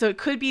so it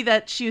could be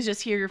that she was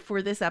just here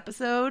for this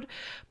episode.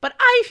 But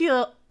I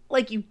feel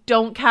like you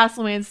don't cast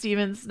Luann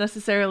Stevens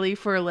necessarily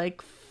for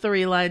like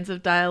 3 lines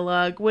of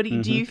dialogue. What do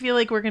you feel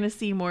like we're going to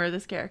see more of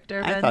this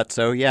character, Ben? I thought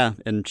so, yeah.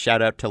 And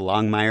shout out to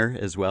Longmire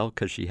as well,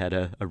 because she had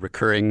a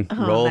recurring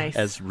role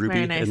as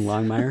Ruby in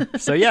Longmire.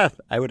 So yeah,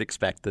 I would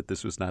expect that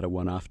this was not a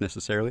one-off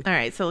necessarily. All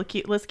right, so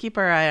let's keep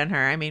our eye on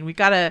her. I mean, we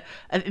got to,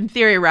 in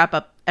theory, wrap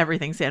up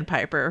everything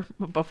Sandpiper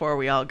before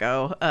we all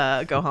go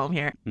home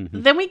here.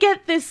 Then we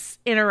get this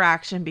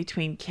interaction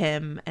between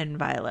Kim and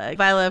Viola.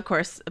 Viola, of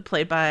course,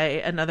 played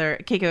by another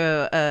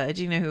Keiko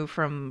Ajinahu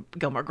from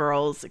Gilmore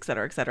Girls, et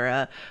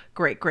cetera,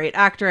 great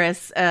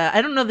actress.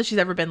 I don't know that she's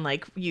ever been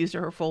like used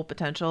to her full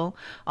potential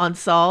on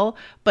Saul,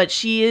 but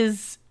she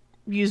is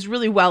used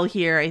really well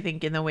here, I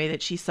think, in the way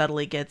that she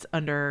subtly gets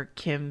under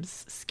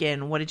Kim's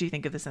skin. What did you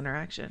think of this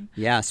interaction?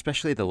 Yeah,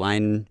 especially the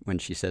line when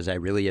she says, I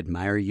really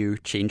admire you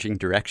changing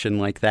direction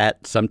like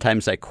that.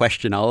 Sometimes I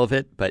question all of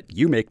it, but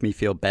you make me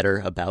feel better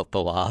about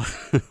the law.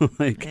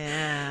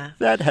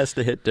 That has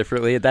to hit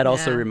differently. That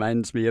also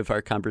reminds me of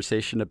our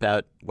conversation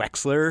about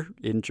Wechsler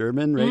in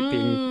German, right?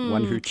 Being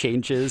one who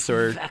changes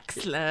or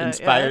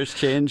inspires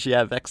change.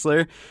 Yeah,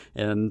 Wechsler.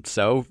 And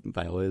so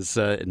Viola is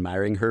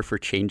admiring her for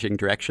changing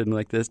direction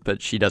like this,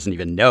 but she doesn't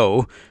even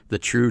know the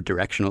true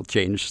directional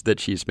change that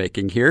she's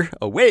making here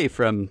away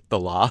from the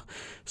law.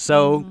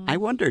 So I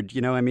wondered,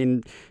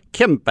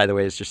 Kim, by the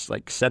way, is just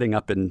like setting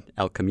up in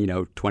El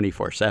Camino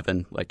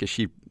 24/7. Like, is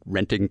she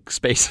renting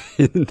space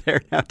in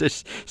there now.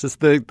 This is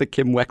the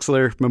Kim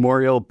Wexler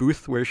Memorial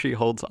booth where she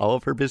holds all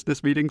of her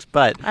business meetings.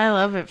 But I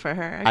love it for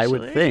her, actually. I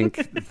would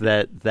think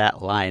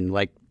that line,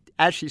 like,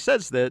 as she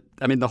says that,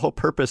 I mean, the whole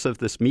purpose of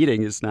this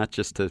meeting is not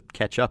just to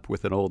catch up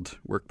with an old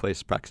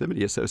workplace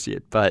proximity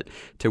associate, but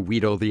to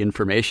wheedle the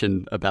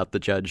information about the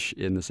judge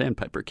in the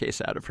Sandpiper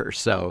case out of her.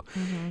 So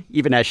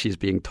even as she's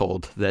being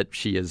told that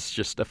she is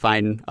just a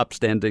fine,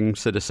 upstanding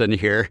citizen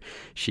here,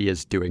 she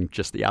is doing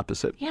just the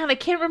opposite. Yeah, and I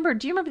can't remember.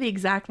 Do you remember the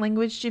exact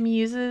language Jimmy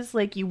uses?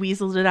 Like, you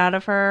weaseled it out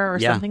of her or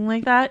something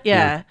like that?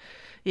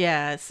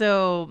 Yeah.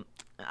 So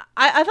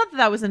I thought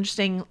that was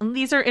interesting.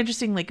 These are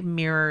interesting, like,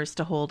 mirrors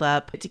to hold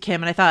up to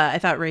Kim. And I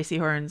thought Ray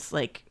Seahorn's,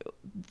 like,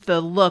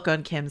 the look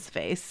on Kim's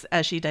face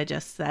as she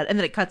digests that, and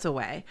then it cuts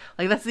away.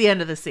 Like, that's the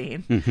end of the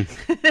scene.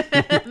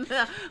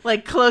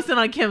 Like, close in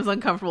on Kim's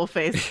uncomfortable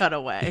face, cut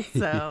away.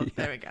 So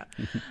there we go.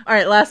 All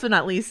right, last but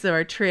not least, so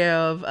our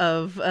trio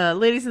of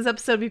ladies in this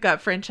episode, we've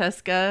got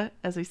Francesca.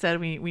 As we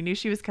said, we knew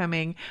she was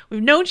coming.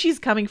 We've known she's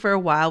coming for a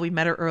while. We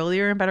met her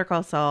earlier in Better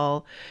Call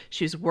Saul.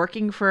 She was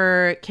working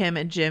for Kim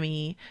and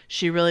Jimmy.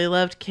 She really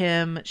loved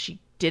Kim. She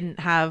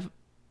didn't have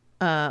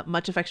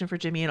much affection for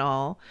Jimmy at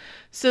all.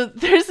 So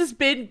there's this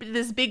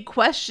big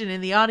question in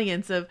the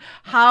audience of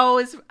how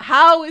is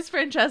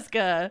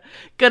Francesca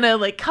gonna,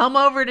 like, come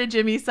over to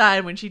Jimmy's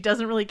side when she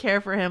doesn't really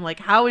care for him? Like,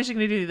 how is she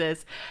gonna do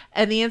this?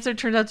 And the answer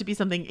turns out to be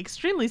something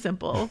extremely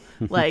simple,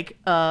 like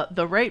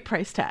the right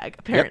price tag,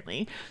 apparently.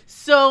 Yep.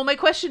 So my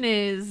question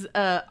is,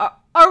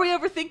 are we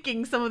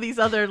overthinking some of these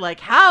other,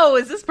 like, how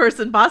is this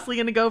person possibly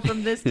going to go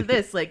from this to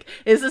this? Like,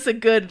 is this a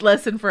good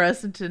lesson for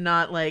us to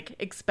not, like,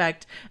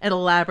 expect an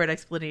elaborate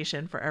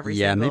explanation for every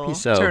single maybe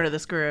so. Turn of the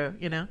screw,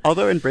 you know?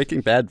 Although in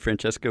Breaking Bad,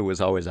 Francesca was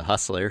always a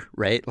hustler,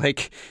 right?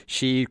 Like,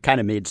 she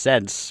kind of made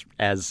sense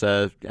as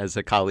a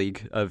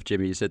colleague of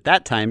Jimmy's at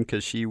that time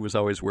because she was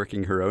always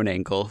working her own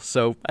angle.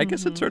 So I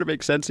guess it sort of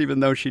makes sense, even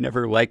though she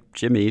never liked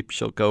Jimmy,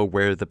 she'll go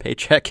where the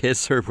paycheck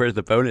is or where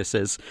the bonus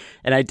is.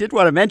 And I did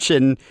want to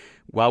mention,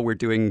 while we're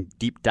doing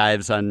deep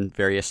dives on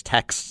various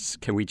texts,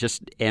 can we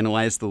just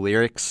analyze the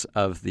lyrics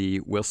of the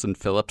Wilson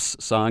Phillips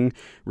song,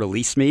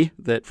 Release Me,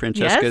 that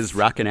Francesca is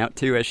rocking out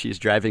to as she's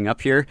driving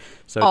up here?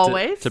 So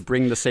always. To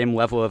bring the same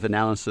level of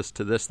analysis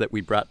to this that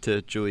we brought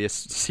to Julius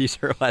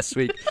Caesar last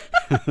week,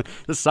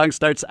 the song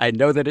starts, I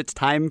know that it's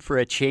time for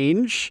a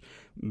change,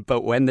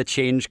 but when the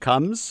change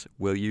comes,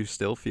 will you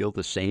still feel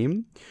the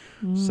same?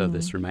 So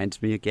this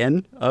reminds me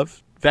again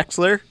of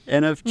Wexler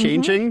and of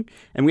changing.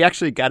 And we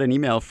actually got an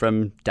email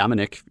from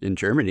Dominic in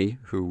Germany,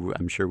 who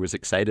I'm sure was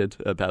excited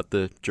about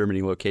the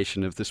Germany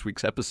location of this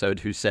week's episode,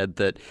 who said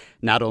that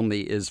not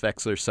only is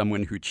Wexler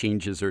someone who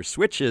changes or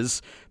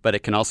switches, but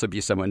it can also be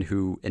someone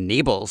who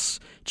enables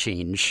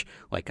change,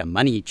 like a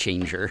money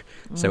changer.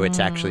 So it's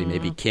actually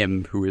maybe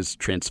Kim who is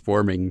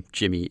transforming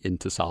Jimmy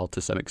into Saul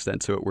to some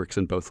extent, so it works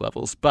in both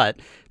levels. But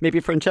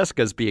maybe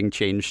Francesca's being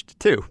changed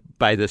too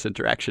by this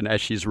interaction as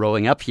she's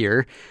rolling up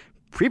here.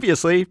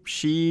 Previously,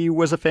 she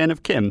was a fan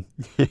of Kim,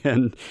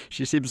 and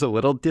she seems a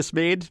little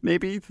dismayed,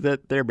 maybe,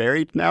 that they're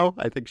married now.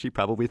 I think she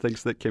probably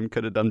thinks that Kim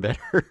could have done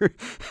better.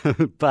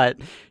 But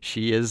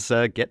she is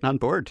getting on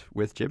board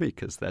with Jimmy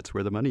because that's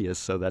where the money is,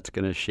 so that's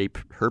going to shape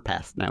her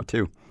path now,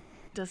 too.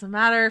 Doesn't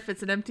matter if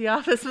it's an empty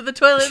office with a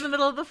toilet in the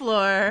middle of the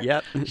floor.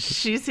 Yep.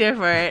 She's here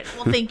for it.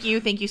 Well, thank you.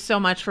 Thank you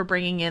so much for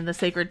bringing in the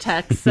sacred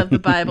texts of the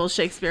Bible,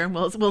 Shakespeare, and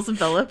Wilson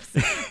Phillips.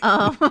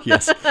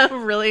 Yes.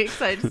 I'm really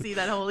excited to see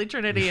that Holy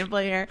Trinity in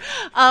play here.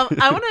 I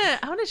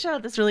want to shout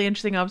out this really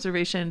interesting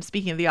observation,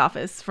 speaking of The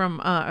Office,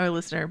 from our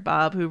listener,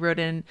 Bob, who wrote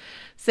in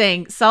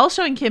saying, Saul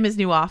showing Kim his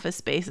new office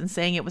space and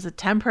saying it was a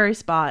temporary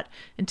spot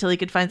until he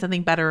could find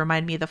something better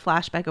reminded me of the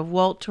flashback of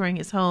Walt touring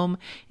his home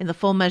in the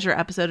Full Measure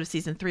episode of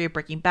season 3 of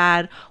Breaking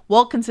Bad.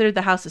 Walt considered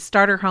the house a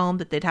starter home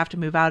that they'd have to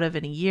move out of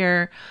in a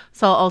year.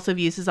 Saul also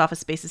views his office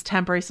space as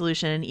temporary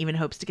solution and even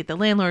hopes to get the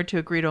landlord to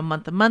agree to a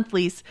month-to-month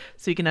lease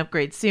so he can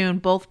upgrade soon.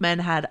 Both men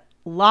had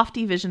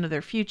lofty vision of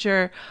their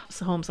future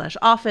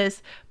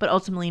home/office, but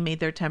ultimately made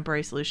their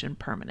temporary solution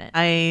permanent.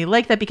 I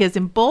like that because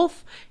in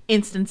both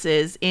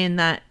instances, in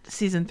that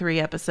season 3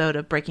 episode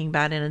of Breaking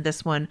Bad and in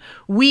this one,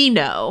 we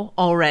know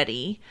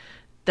already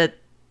that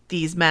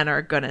these men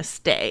are going to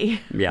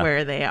stay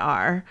where they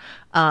are.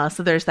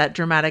 So there's that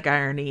dramatic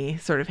irony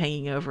sort of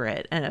hanging over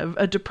it, and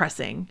a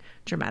depressing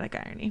dramatic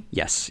irony.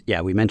 Yes.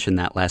 Yeah, we mentioned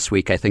that last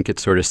week. I think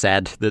it's sort of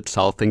sad that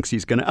Saul thinks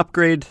he's going to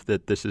upgrade,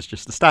 that this is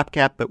just a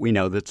stopgap, but we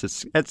know that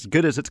it's as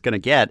good as it's going to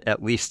get,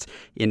 at least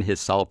in his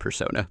Saul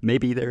persona.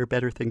 Maybe there are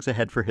better things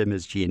ahead for him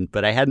as Gene,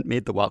 but I hadn't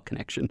made the Walt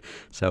connection.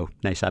 So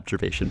nice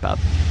observation, Bob.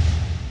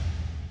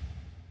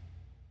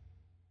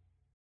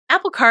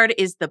 Apple Card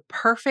is the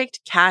perfect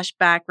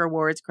cashback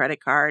rewards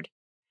credit card.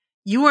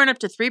 You earn up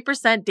to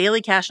 3%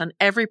 daily cash on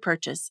every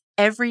purchase,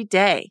 every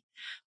day.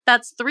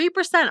 That's 3%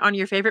 on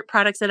your favorite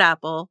products at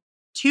Apple,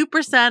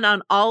 2%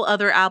 on all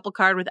other Apple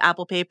Card with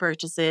Apple Pay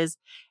purchases,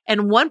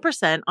 and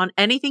 1% on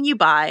anything you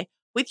buy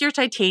with your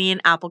titanium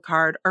Apple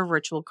Card or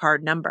virtual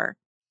card number.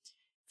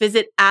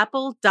 Visit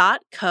apple.co/card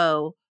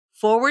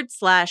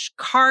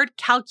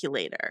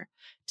calculator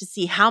to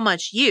see how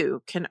much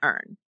you can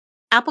earn.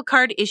 Apple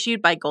Card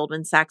issued by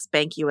Goldman Sachs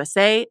Bank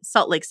USA,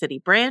 Salt Lake City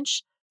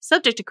branch.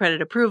 Subject to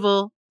credit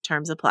approval.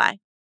 Terms apply.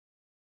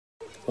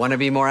 Want to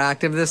be more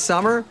active this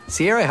summer?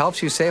 Sierra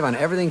helps you save on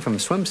everything from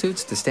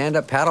swimsuits to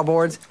stand-up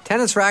paddleboards,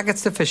 tennis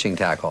rackets to fishing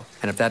tackle.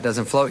 And if that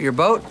doesn't float your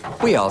boat,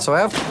 we also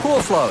have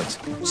pool floats.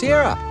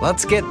 Sierra,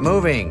 let's get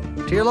moving.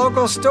 To your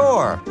local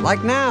store,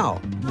 like now.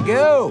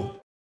 Go!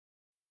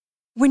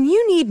 When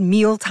you need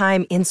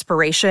mealtime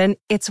inspiration,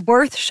 it's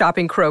worth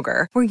shopping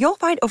Kroger, where you'll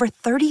find over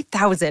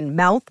 30,000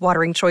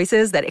 mouth-watering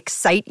choices that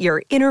excite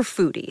your inner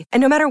foodie. And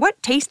no matter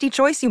what tasty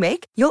choice you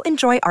make, you'll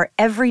enjoy our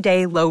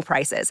everyday low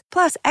prices,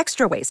 plus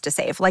extra ways to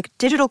save, like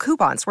digital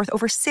coupons worth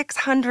over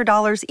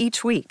 $600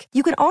 each week.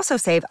 You can also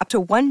save up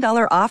to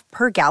 $1 off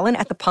per gallon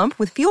at the pump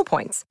with fuel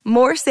points.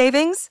 More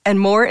savings and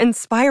more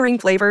inspiring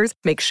flavors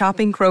make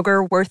shopping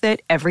Kroger worth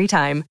it every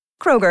time.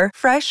 Kroger,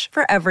 fresh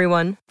for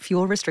everyone.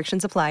 Fuel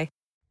restrictions apply.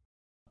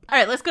 All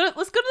right, let's go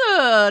to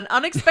an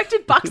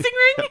unexpected boxing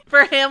ring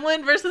for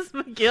Hamlin versus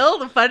McGill,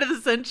 the fight of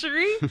the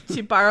century.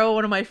 To borrow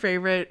one of my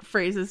favorite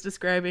phrases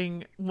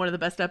describing one of the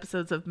best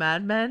episodes of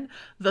Mad Men,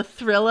 the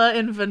thrilla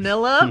and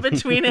vanilla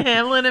between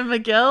Hamlin and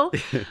McGill.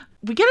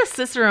 We get a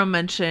Cicero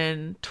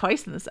mention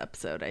twice in this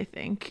episode, I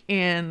think.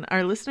 And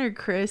our listener,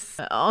 Chris,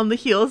 on the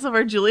heels of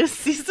our Julius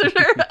Caesar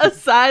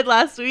aside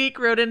last week,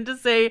 wrote in to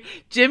say,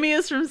 Jimmy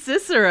is from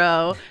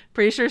Cicero.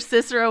 Pretty sure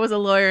Cicero was a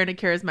lawyer and a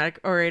charismatic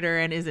orator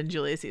and is in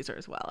Julius Caesar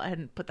as well. I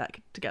hadn't put that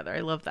together. I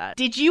love that.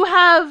 Did you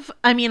have,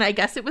 I mean, I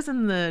guess it was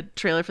in the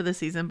trailer for the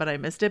season, but I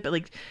missed it. But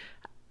like,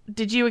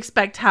 did you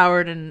expect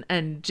Howard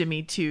and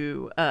Jimmy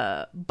to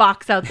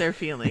box out their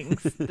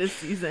feelings this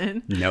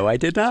season? No, I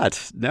did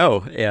not.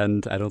 No,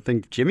 and I don't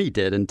think Jimmy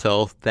did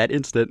until that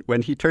instant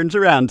when he turns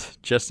around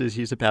just as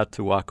he's about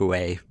to walk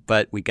away.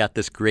 But we got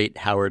this great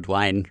Howard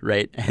line,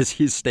 right, as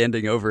he's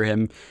standing over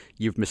him.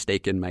 You've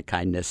mistaken my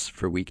kindness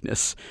for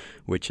weakness,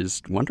 which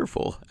is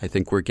wonderful. I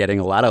think we're getting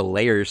a lot of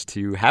layers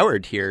to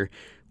Howard here.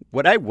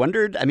 What I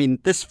wondered, I mean,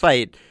 this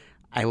fight,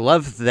 I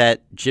love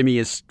that Jimmy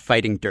is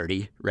fighting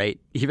dirty, right?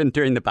 Even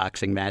during the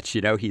boxing match,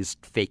 you know, he's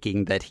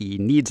faking that he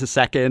needs a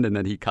second and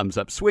then he comes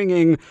up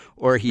swinging,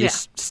 or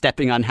he's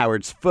stepping on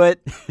Howard's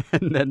foot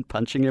and then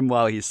punching him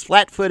while he's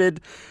flat-footed.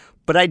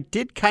 But I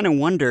did kind of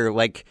wonder,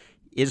 like,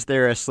 is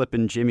there a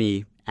slippin'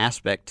 Jimmy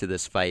aspect to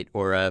this fight,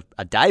 or a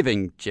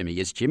diving Jimmy?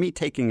 Is Jimmy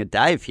taking a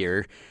dive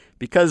here?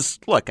 Because,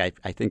 look, I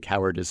think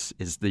Howard is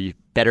the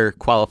better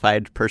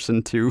qualified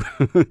person to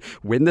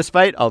win this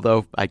fight,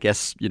 although I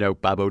guess, you know,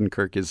 Bob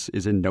Odenkirk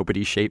is in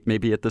nobody's shape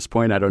maybe at this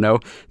point. I don't know.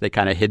 They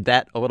kind of hid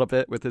that a little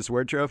bit with his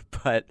wardrobe,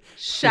 but...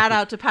 Shout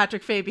out to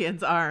Patrick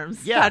Fabian's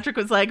arms. Yeah. Patrick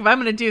was like, if I'm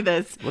going to do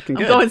this, I'm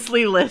going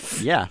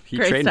sleeveless. Yeah, he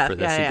Great trained stuff. for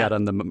this. Yeah, he yeah. got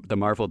on the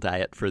Marvel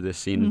diet for this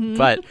scene. Mm-hmm.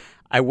 But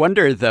I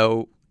wonder,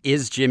 though,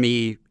 is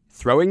Jimmy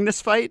throwing this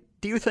fight,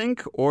 do you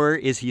think? Or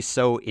is he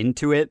so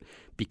into it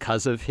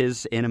because of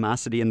his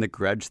animosity and the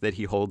grudge that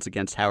he holds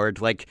against Howard?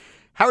 Like,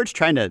 Howard's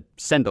trying to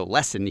send a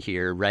lesson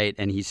here, right?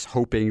 And he's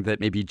hoping that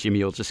maybe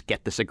Jimmy will just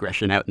get this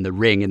aggression out in the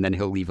ring and then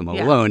he'll leave him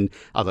alone,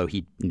 although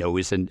he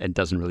knows and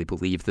doesn't really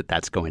believe that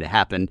that's going to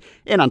happen.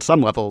 And on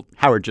some level,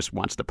 Howard just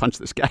wants to punch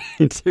this guy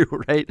too,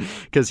 right?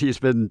 Because he's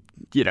been,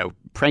 you know,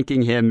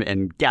 pranking him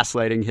and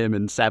gaslighting him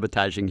and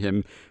sabotaging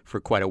him for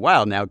quite a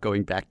while now,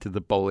 going back to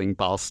the bowling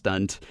ball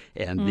stunt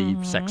and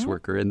the sex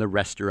worker in the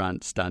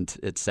restaurant stunt,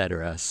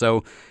 etc.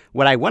 So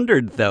what I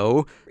wondered,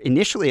 though,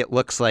 initially it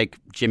looks like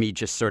Jimmy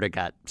just sort of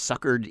got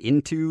suckered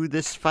into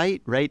this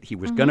fight, right? He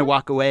was going to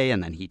walk away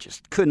and then he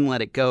just couldn't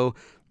let it go.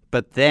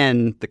 But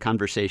then the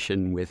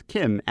conversation with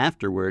Kim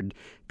afterward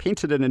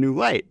paints it in a new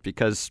light,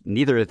 because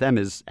neither of them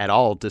is at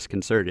all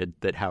disconcerted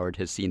that Howard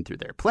has seen through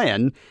their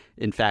plan.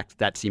 In fact,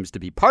 that seems to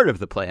be part of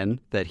the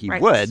plan, that he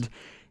would.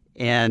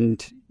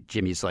 And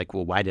Jimmy's like,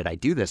 well, why did I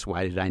do this?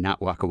 Why did I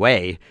not walk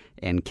away?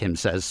 And Kim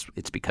says,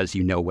 it's because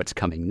you know what's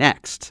coming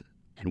next.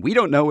 And we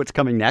don't know what's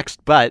coming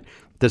next, but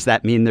does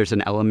that mean there's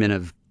an element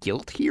of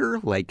guilt here?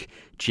 Like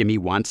Jimmy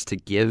wants to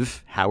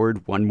give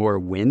Howard one more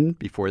win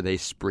before they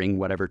spring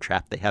whatever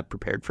trap they have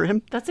prepared for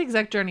him? That's the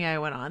exact journey I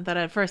went on. That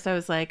at first I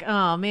was like,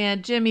 oh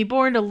man, Jimmy,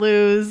 born to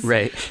lose.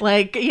 Right.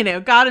 Like, you know,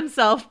 got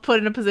himself put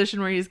in a position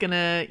where he's going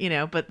to, you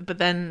know, but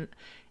then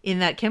in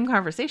that Kim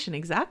conversation,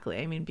 exactly.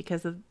 I mean,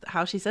 because of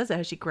how she says it,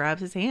 how she grabs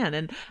his hand.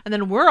 And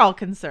then we're all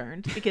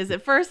concerned because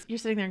at first you're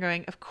sitting there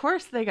going, of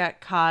course they got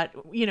caught.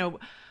 You know,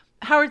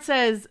 Howard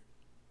says,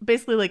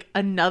 basically like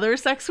another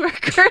sex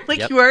worker.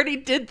 Like you already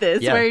did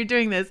this. Why are you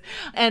doing this?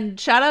 And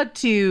shout out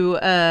to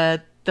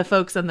the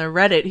folks on the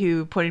Reddit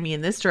who pointed me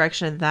in this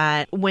direction,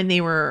 that when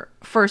they were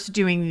first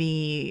doing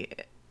the,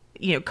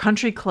 you know,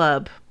 country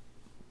club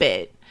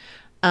bit,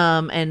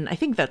 and I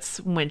think that's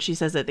when she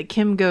says it, that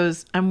Kim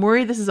goes, I'm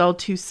worried this is all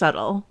too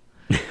subtle.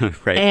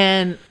 Right.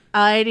 And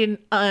I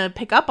didn't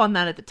pick up on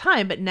that at the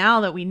time, but now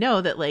that we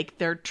know that like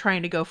they're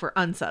trying to go for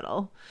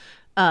unsubtle,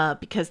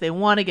 because they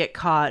want to get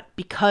caught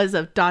because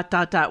of ...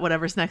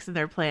 whatever's next in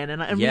their plan.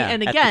 And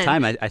again, at the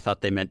time I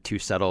thought they meant too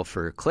subtle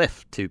for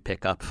Cliff to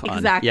pick up on.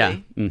 Exactly. Yeah.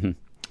 Mm-hmm.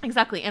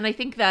 Exactly. And I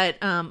think that,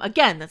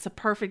 again, that's a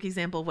perfect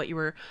example of what you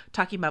were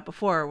talking about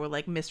before. We're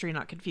like mystery,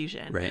 not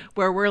confusion. Right.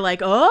 Where we're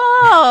like,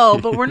 oh,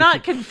 but we're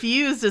not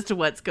confused as to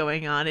what's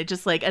going on. It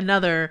just like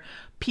another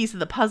piece of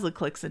the puzzle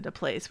clicks into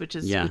place, which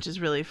is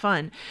really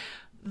fun.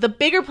 The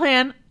bigger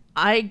plan,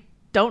 I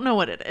don't know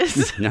what it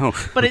is. No.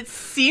 But it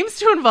seems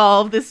to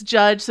involve this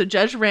judge. So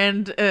Judge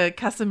Rand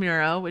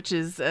Casimiro, which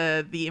is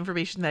the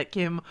information that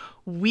Kim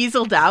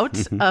weaseled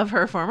out of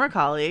her former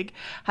colleague,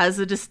 has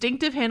a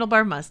distinctive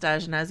handlebar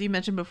mustache. And as you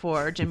mentioned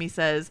before, Jimmy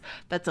says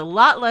that's a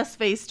lot less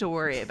face to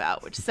worry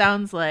about, which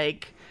sounds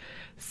like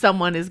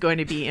someone is going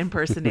to be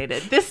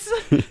impersonated.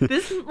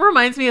 This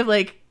reminds me of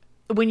like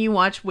when you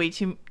watch way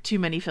too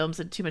many films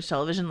and too much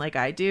television like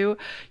I do,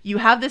 you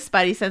have this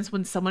spidey sense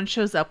when someone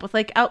shows up with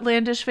like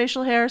outlandish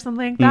facial hair or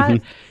something like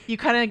that. You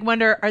kind of like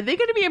wonder, are they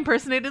going to be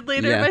impersonated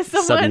later by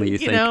someone? Suddenly you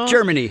think, know?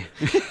 Germany.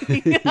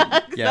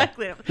 Yeah,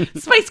 exactly.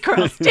 Spice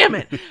Girls, damn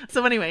it.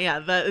 So anyway,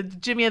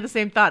 Jimmy had the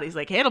same thought. He's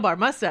like, handlebar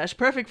mustache,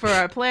 perfect for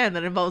our plan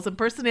that involves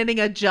impersonating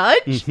a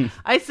judge,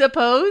 I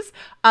suppose.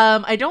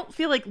 I don't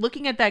feel like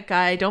looking at that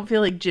guy, I don't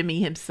feel like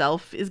Jimmy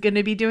himself is going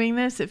to be doing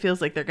this. It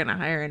feels like they're going to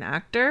hire an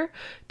actor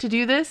to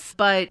do this,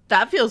 but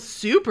that feels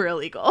super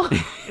illegal,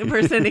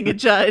 impersonating a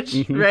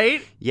judge,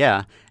 right?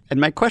 Yeah.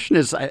 And my question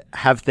is,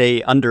 have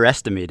they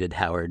underestimated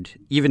Howard,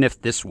 even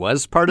if this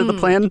was part of the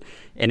plan?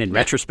 And in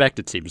retrospect,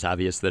 it seems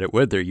obvious that it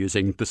would. They're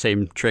using the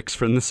same tricks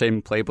from the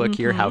same playbook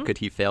here. How could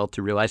he fail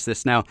to realize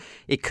this? Now,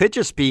 it could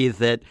just be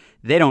that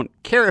they don't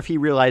care if he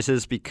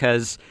realizes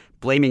because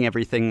blaming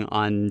everything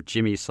on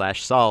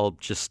Jimmy/Saul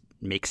just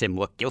makes him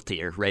look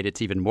guiltier, right?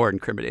 It's even more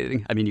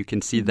incriminating. I mean, you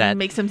can see that.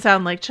 Makes him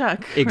sound like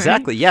Chuck.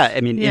 Exactly, right? Yeah.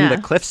 I mean, in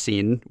the Cliff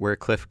scene where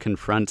Cliff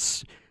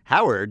confronts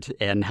Howard,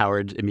 and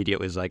Howard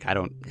immediately is like, I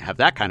don't have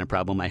that kind of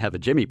problem. I have a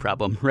Jimmy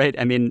problem, right?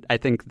 I mean, I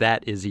think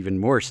that is even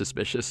more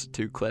suspicious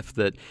to Cliff,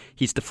 that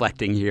he's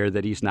deflecting here,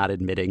 that he's not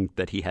admitting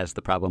that he has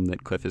the problem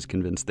that Cliff is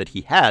convinced that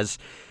he has.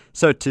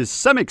 So to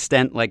some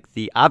extent, like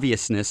the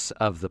obviousness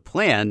of the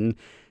plan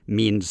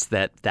means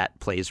that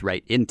plays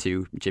right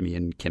into Jimmy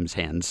and Kim's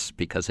hands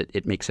because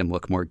it makes him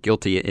look more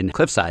guilty in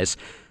Cliff's eyes.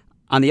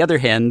 On the other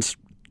hand,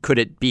 could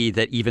it be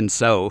that even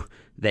so,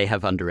 they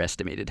have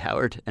underestimated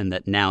Howard, and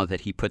that now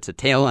that he puts a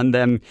tail on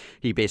them,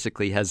 he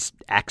basically has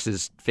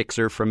Axe's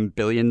fixer from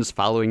Billions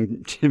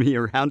following Jimmy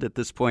around at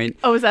this point.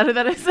 Oh, is that who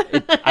that is?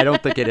 I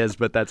don't think it is,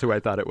 but that's who I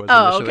thought it was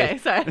initially. Okay,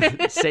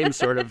 sorry. Same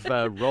sort of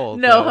role.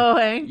 No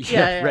ho-hang.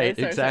 Yeah, right,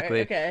 sorry, exactly.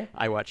 Sorry. Okay.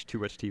 I watch too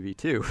much TV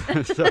too,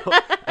 so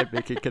I'm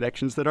making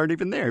connections that aren't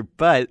even there.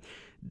 But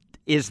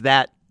is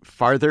that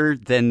farther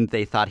than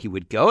they thought he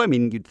would go? I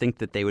mean, you'd think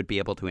that they would be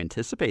able to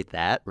anticipate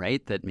that,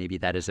 right? That maybe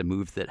that is a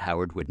move that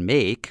Howard would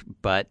make.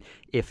 But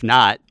if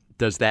not,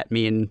 does that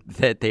mean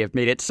that they have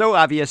made it so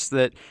obvious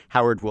that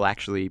Howard will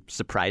actually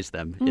surprise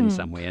them in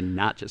some way and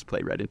not just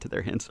play right into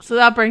their hands? So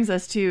that brings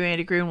us to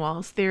Andy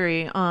Greenwald's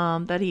theory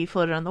that he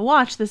floated on The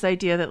Watch, this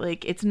idea that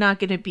like it's not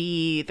going to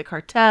be the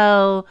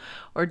cartel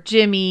or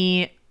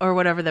Jimmy or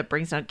whatever that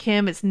brings down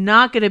Kim. It's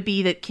not going to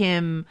be that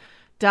Kim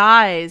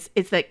dies,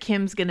 it's that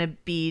Kim's gonna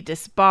be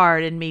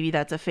disbarred, and maybe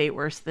that's a fate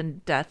worse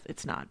than death.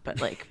 It's not, but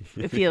like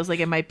it feels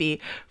like it might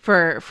be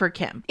for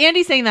Kim.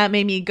 Andy saying that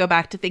made me go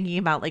back to thinking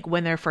about like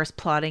when they're first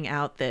plotting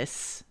out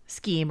this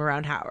scheme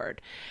around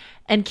Howard.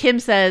 And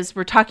Kim says,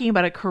 we're talking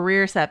about a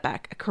career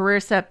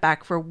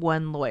setback for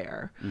one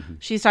lawyer.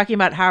 She's talking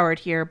about Howard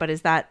here, but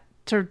is that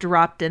sort of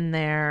dropped in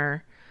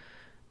there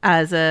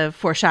as a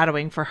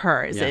foreshadowing for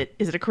her? Is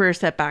it a career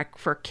setback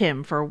for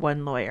Kim for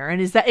one lawyer? And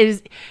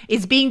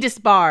is being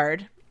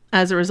disbarred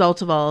as a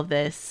result of all of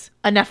this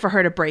enough for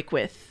her to break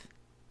with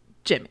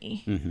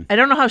Jimmy? I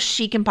don't know how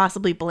she can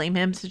possibly blame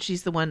him since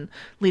she's the one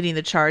leading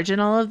the charge in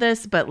all of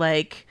this, but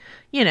like,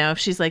 you know, if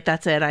she's like,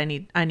 that's it, I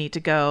need to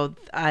go,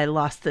 I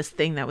lost this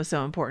thing that was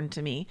so important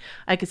to me,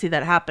 I could see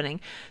that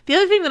happening. The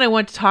other thing that I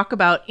want to talk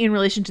about in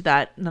relation to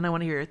that, and then I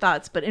want to hear your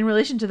thoughts, but in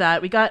relation to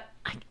that, we got,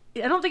 I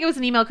don't think it was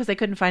an email because I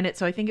couldn't find it,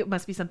 so I think it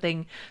must be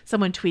something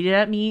someone tweeted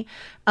at me.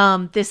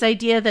 This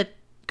idea that,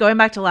 going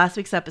back to last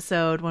week's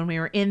episode when we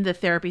were in the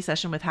therapy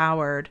session with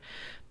Howard,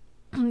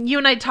 you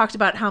and I talked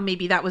about how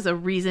maybe that was a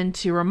reason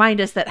to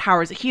remind us that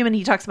Howard's a human.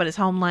 He talks about his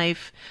home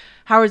life.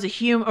 Howard's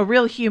a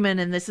real human,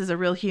 and this is a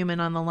real human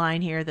on the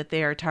line here that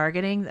they are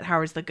targeting, that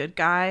Howard's the good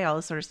guy, all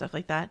this sort of stuff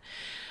like that.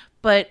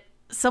 But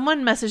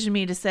someone messaged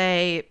me to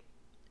say,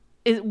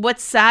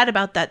 what's sad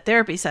about that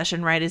therapy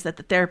session, right, is that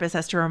the therapist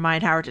has to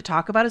remind Howard to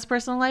talk about his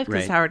personal life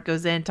because Howard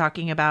goes in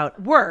talking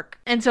about work.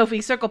 And so if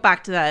we circle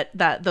back to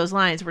those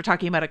lines, we're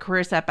talking about a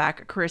career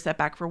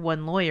setback for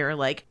one lawyer.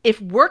 Like, if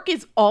work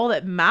is all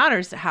that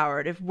matters to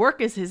Howard, if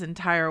work is his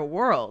entire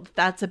world,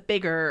 that's a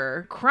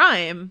bigger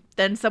crime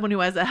than someone who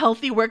has a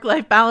healthy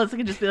work-life balance and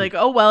can just be like,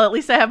 oh, well, at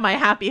least I have my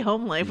happy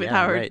home life, with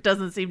Howard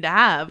doesn't seem to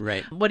have.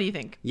 Right. What do you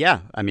think?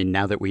 Yeah. I mean,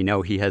 now that we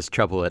know he has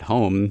trouble at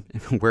home,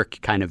 work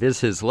kind of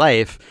is his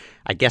life.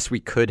 I guess we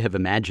could have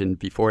imagined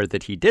before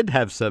that he did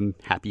have some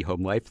happy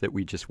home life that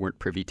we just weren't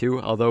privy to,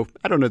 although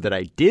I don't know that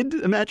I did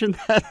imagine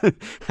that.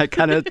 I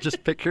kind of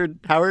just pictured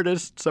Howard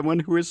as someone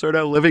who was sort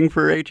of living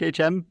for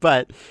HHM,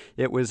 but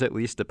it was at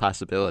least a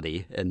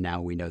possibility, and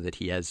now we know that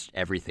he has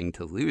everything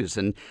to lose.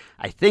 And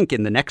I think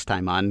in the next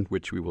time on,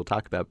 which we will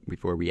talk about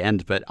before we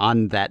end, but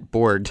on that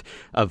board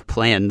of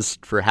plans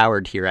for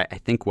Howard here, I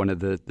think one of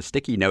the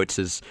sticky notes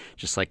is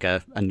just like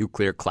a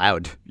nuclear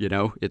cloud, you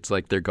know? It's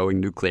like they're going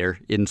nuclear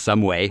in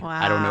some way. Wow.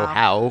 I don't know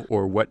how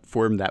or what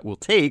form that will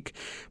take,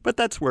 but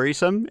that's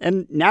worrisome.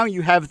 And now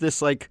you have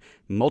this like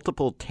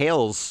multiple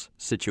tails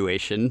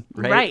situation,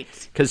 right?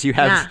 Right. Because you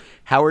have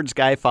Howard's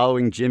guy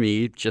following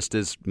Jimmy just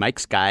as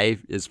Mike's guy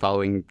is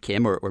following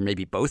Kim, or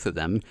maybe both of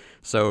them.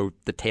 So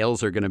the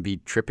tails are going to be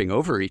tripping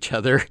over each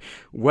other.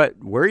 What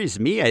worries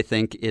me, I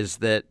think, is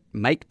that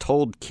Mike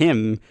told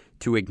Kim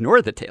to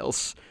ignore the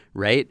tails,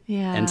 right?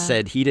 Yeah. And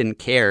said he didn't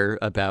care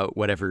about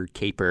whatever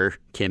caper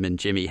Kim and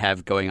Jimmy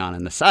have going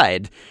on the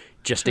side.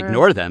 Just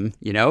ignore them,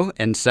 you know?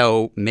 And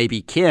so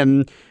maybe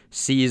Kim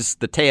sees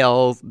the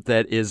tail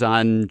that is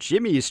on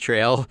Jimmy's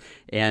trail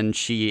and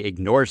she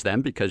ignores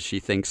them because she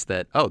thinks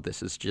that, oh,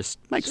 this is just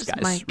Mike's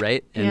guys,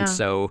 right? And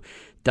so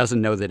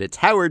doesn't know that it's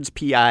Howard's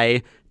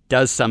PI,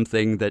 does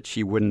something that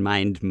she wouldn't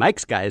mind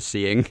Mike's guys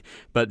seeing,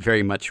 but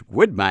very much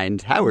would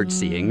mind Howard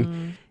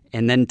seeing.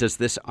 And then does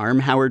this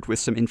arm Howard with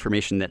some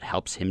information that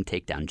helps him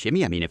take down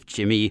Jimmy? I mean, if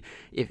Jimmy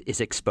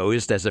is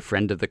exposed as a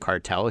friend of the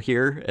cartel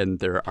here and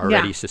there are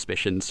already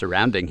suspicions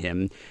surrounding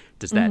him,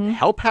 does that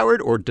help Howard,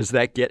 or does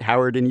that get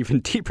Howard in even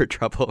deeper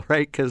trouble,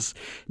 right? Because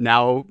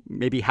now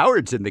maybe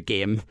Howard's in the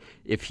game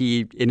if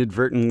he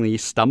inadvertently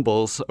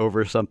stumbles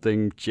over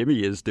something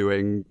Jimmy is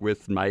doing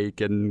with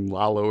Mike and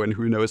Lalo and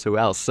who knows who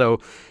else. So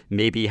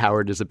maybe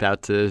Howard is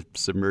about to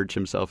submerge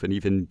himself in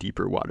even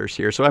deeper waters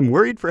here. So I'm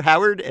worried for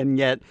Howard, and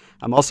yet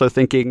I'm also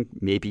thinking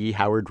maybe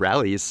Howard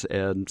rallies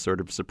and sort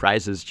of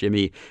surprises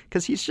Jimmy,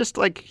 because he's just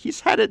like, he's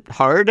had it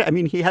hard. I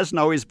mean, he hasn't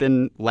always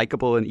been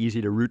likable and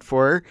easy to root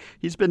for.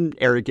 He's been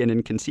arrogant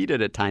and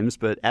conceited at times,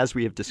 but as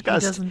we have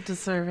discussed, he doesn't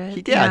deserve it.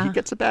 He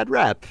gets a bad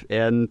rap,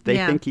 and they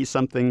think he's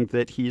something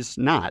that he's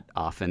not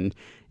often.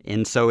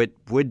 And so it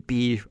would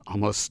be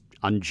almost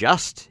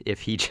unjust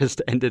if he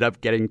just ended up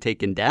getting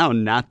taken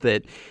down. Not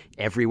that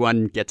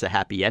everyone gets a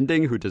happy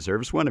ending who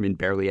deserves one. I mean,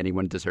 barely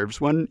anyone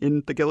deserves one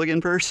in the Gilligan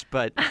verse,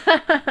 but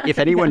if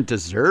anyone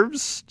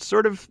deserves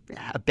sort of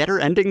a better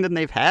ending than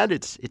they've had,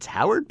 it's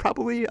Howard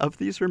probably of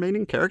these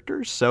remaining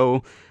characters.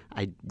 So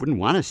I wouldn't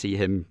want to see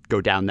him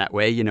go down that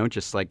way, you know,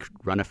 just like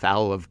run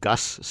afoul of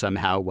Gus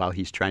somehow while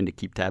he's trying to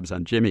keep tabs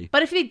on Jimmy.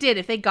 But if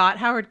they got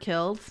Howard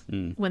killed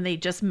when they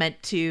just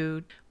meant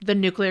to, the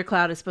nuclear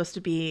cloud is supposed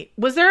to be,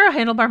 was there a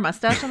handlebar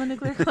mustache on the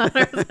nuclear cloud?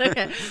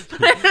 Okay.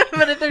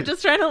 But if they're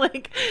just trying to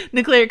like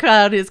nuclear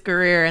cloud his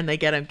career and they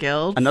get him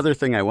killed. Another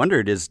thing I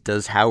wondered is,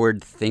 does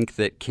Howard think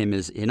that Kim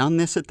is in on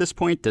this at this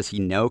point? Does he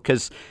know?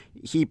 Because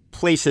he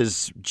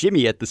places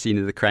Jimmy at the scene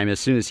of the crime as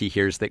soon as he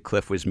hears that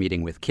Cliff was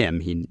meeting with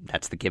Kim.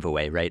 That's the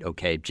giveaway, right?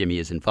 Okay, Jimmy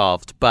is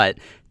involved. But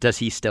does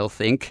he still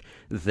think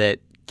that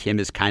Kim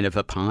is kind of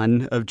a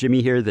pawn of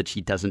Jimmy here, that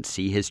she doesn't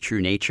see his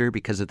true nature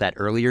because of that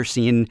earlier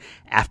scene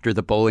after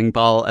the bowling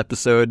ball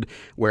episode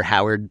where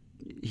Howard,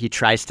 he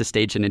tries to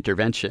stage an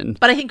intervention?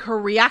 But I think her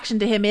reaction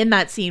to him in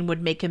that scene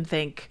would make him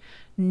think,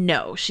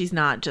 no, she's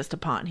not just a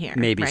pawn here.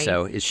 Maybe right?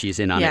 so. She's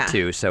in on it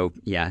too. So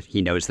yeah,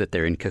 he knows that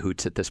they're in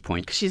cahoots at this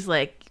point. She's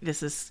like,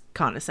 this is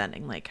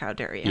condescending, like, how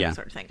dare you,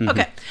 sort of thing. Mm-hmm.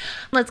 Okay,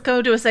 let's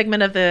go to a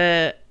segment of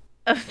the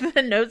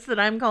notes that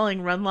I'm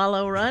calling Run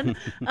Lalo Run,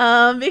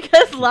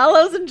 because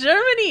Lalo's in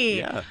Germany.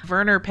 Yeah.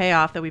 Werner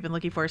payoff that we've been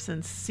looking for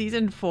since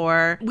season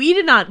 4. We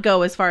did not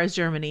go as far as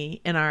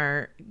Germany in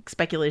our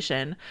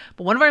speculation,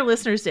 but one of our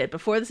listeners did.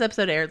 Before this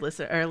episode aired,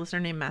 our listener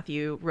named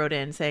Matthew wrote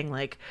in saying,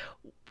 like,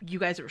 you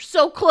guys were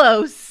so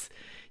close.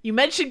 You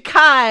mentioned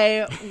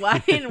Kai. Why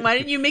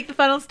didn't you make the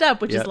final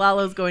step, which is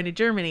Lalo's going to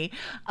Germany?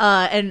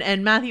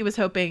 And Matthew was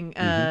hoping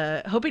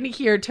to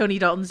hear Tony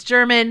Dalton's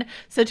German.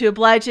 So to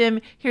oblige him,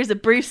 here's a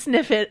brief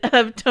snippet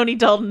of Tony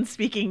Dalton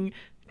speaking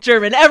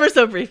German, ever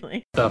so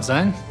briefly. Darf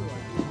sein?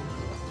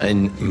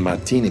 Ein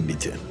Martini,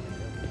 bitte.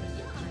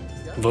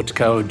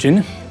 Vodka or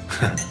gin?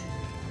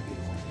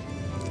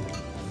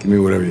 Give me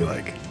whatever you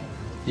like.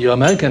 You're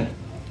American.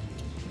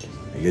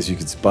 I guess you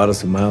could spot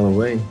us a mile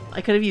away.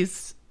 I could have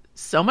used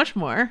so much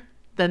more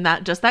than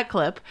that, just that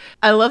clip.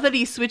 I love that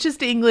he switches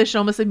to English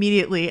almost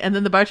immediately, and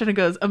then the bartender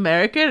goes,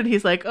 American? And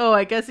he's like, oh,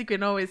 I guess you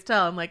can always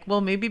tell. I'm like, well,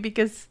 maybe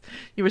because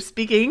you were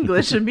speaking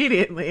English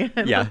immediately.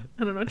 I don't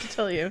know what to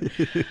tell you.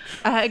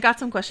 I got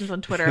some questions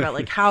on Twitter about,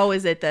 like, how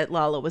is it that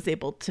Lalo was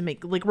able to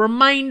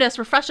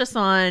refresh us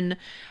on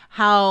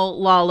how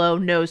Lalo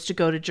knows to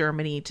go to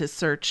Germany to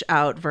search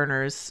out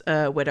Werner's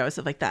widow,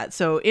 stuff like that.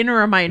 So in a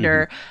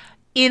reminder,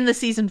 in the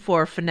season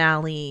 4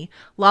 finale,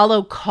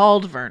 Lalo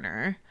called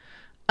Werner,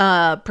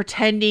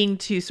 pretending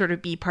to sort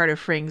of be part of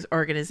Fring's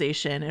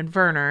organization, and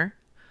Werner,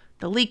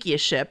 the leakiest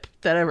ship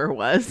that ever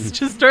was,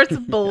 just starts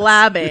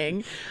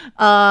blabbing.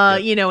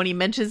 And he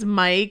mentions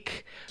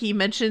Mike. He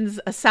mentions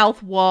a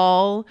south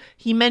wall.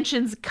 He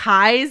mentions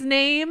Kai's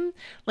name.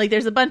 Like,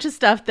 there's a bunch of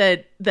stuff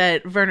that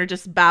Werner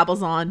just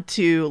babbles on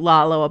to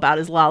Lalo about,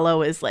 as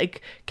Lalo is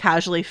like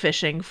casually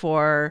fishing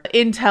for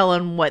intel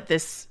on what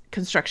this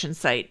construction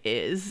site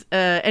is.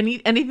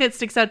 Anything that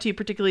sticks out to you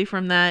particularly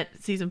from that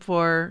season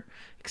 4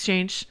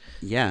 exchange?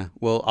 Yeah.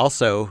 Well,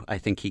 also, I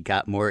think he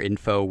got more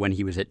info when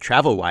he was at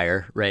Travel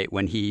Wire, right?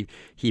 When he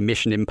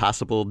Mission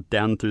Impossible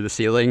down through the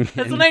ceiling.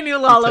 That's when I knew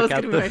Lalo was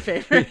going to be my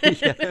favorite.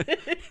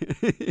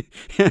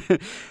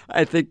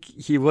 I think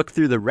he looked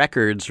through the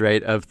records,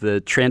 right, of the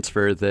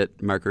transfer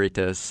that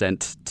Margarita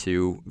sent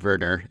to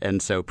Werner.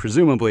 And so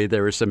presumably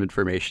there was some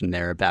information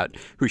there about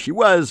who she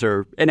was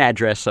or an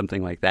address,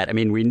 something like that. I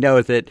mean, we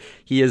know that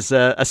he is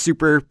a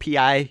super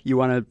PI. You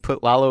want to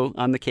put Lalo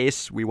on the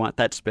case. We want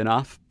that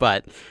spinoff.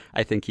 But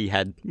I think he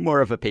had more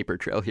of a paper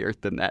trail here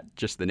than that,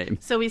 just the name.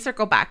 So we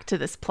circle back to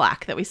this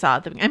plaque that we saw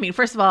at the beginning. I mean,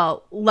 first of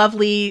all,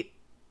 lovely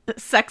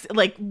sex.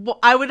 Like,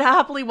 I would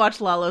happily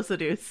watch Lalo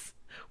seduce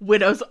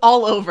widows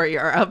all over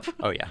Europe.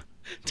 Oh, yeah.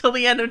 Till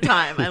the end of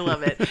time. I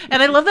love it.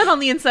 And I love that on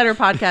the Insider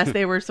podcast,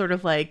 they were sort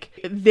of like,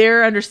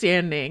 their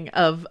understanding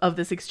of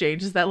this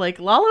exchange is that like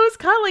Lalo is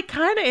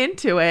kind of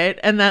into it.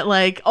 And that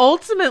like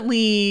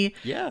ultimately,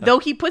 though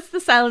he puts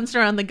the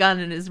silencer on the gun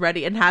and is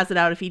ready and has it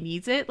out if he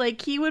needs it,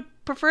 like he would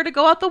prefer to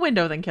go out the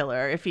window than kill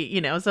her if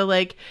he, so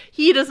like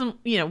he doesn't,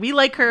 we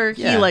like her,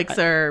 he likes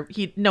her,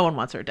 no one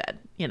wants her dead,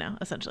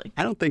 essentially.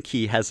 I don't think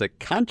he has a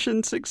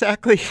conscience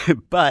exactly,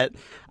 but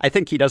I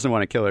think he doesn't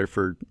want to kill her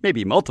for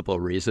maybe multiple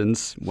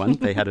reasons. One,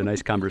 they had a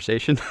nice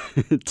conversation.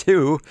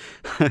 Two,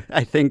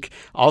 I think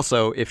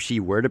also if she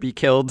were to be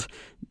killed,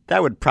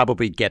 that would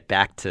probably get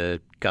back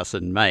to Gus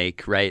and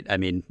Mike, right? I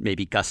mean,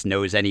 maybe Gus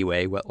knows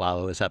anyway what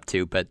Lalo is up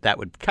to, but that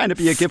would kind of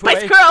be a giveaway.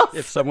 Spice Girls!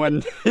 If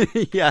someone...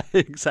 Yeah,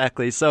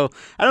 exactly. So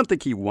I don't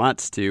think he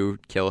wants to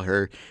kill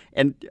her.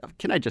 And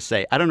can I just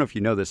say, I don't know if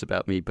you know this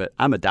about me, but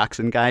I'm a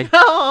dachshund guy.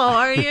 Oh,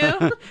 are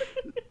you?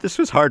 This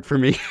was hard for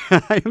me.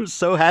 I am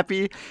so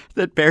happy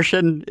that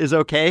Bershin is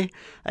okay.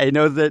 I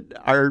know that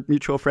our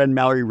mutual friend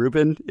Mallory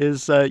Rubin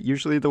is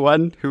usually the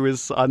one who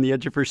is on the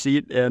edge of her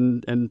seat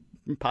and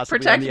possibly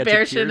protect on the edge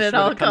Bershin of tears at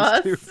all when it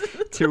comes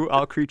costs to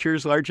all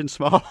creatures, large and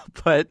small.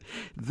 But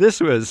this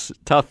was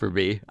tough for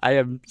me. I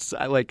am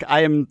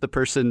the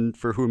person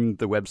for whom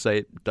the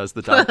website Does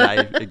the Dog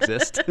Die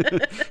exist?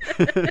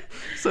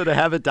 So to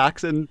have a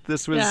dachshund,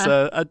 this was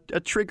a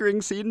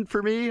triggering scene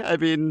for me. I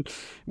mean,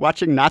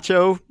 watching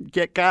Nacho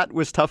get got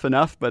was tough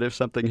enough, but if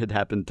something had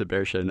happened to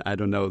Bershin, I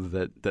don't know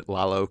that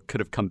Lalo could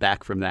have come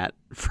back from that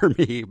for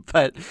me.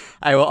 But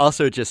I will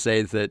also just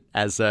say that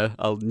as a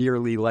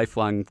nearly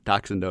lifelong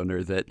dachshund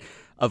owner, that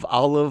of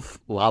all of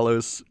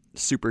Lalo's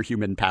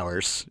superhuman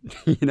powers,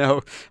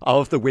 all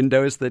of the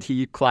windows that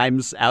he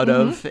climbs out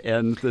of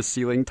and the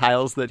ceiling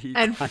tiles that he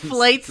and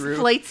climbs through.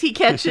 flights he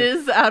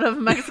catches out of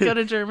Mexico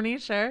to Germany,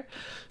 sure.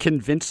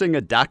 Convincing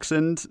a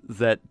dachshund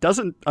that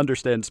doesn't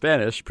understand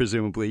Spanish,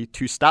 presumably,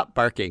 to stop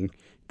barking,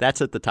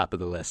 that's at the top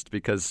of the list,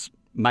 because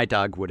my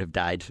dog would have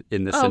died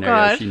in this scenario.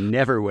 God. She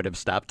never would have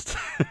stopped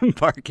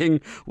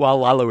barking while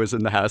Lalo was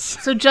in the house.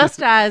 So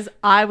just as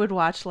I would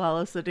watch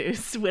Lalo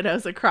seduce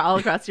widows all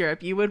across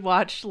Europe, you would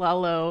watch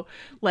Lalo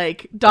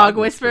like dog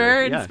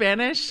whisper in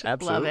Spanish?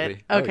 Absolutely. Love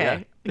it.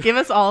 Okay. Give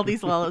us all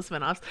these Lalo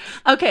spinoffs.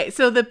 Okay,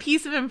 so the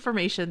piece of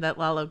information that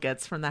Lalo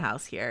gets from the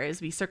house here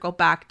is we circle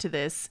back to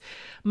this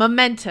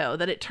memento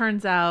that it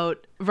turns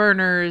out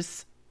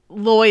Werner's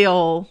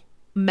loyal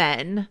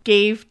men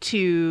gave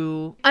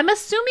to, I'm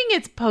assuming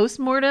it's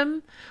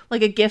post-mortem,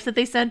 like a gift that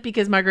they sent,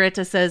 because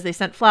Margarita says they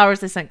sent flowers,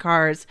 they sent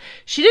cars.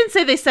 She didn't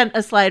say they sent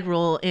a slide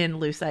rule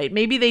in Lucite.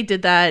 Maybe they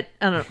did that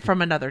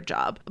from another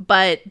job.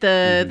 But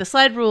the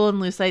slide rule in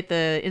Lucite,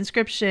 the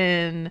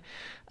inscription,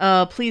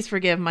 please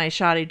forgive my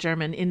shoddy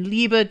German, in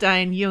Liebe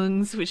dein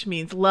Jungs, which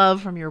means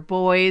love from your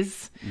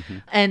boys.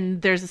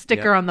 And there's a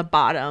sticker on the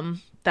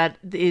bottom that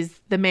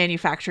is the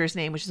manufacturer's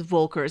name, which is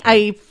Volker's.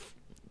 I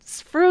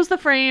froze the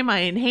frame, I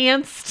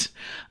enhanced,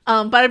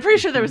 but I'm pretty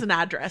sure there was an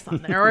address on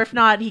there, or if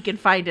not, he can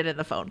find it in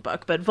the phone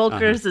book. But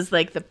Volker's is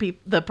like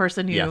the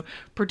person who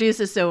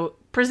produces, so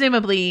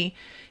presumably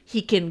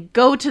he can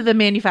go to the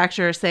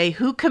manufacturer, say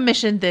who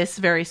commissioned this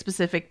very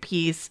specific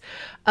piece,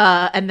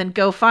 and then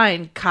go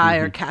find Kai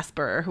or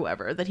Casper or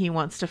whoever that he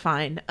wants to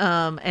find,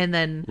 and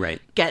then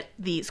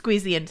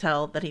squeeze the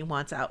intel that he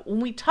wants out. When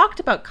we talked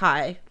about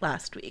Kai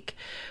last week,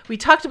 we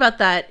talked about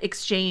that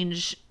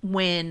exchange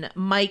when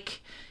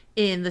Mike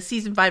in the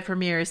season 5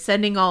 premiere is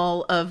sending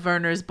all of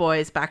Werner's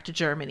boys back to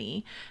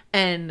Germany,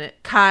 and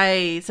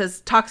Kai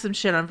talks some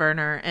shit on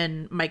Werner,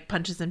 and Mike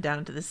punches him down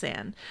into the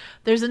sand.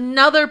 There's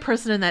another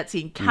person in that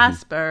scene,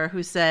 Casper,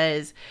 who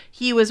says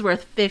he was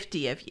worth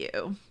 50 of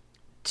you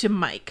to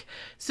Mike.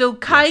 So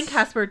Kai and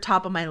Casper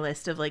top of my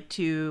list of like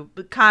two.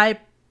 Kai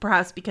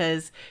perhaps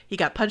because he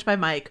got punched by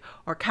Mike,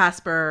 or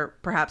Casper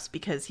perhaps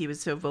because he was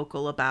so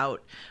vocal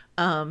about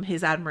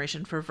his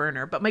admiration for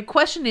Werner. But my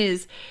question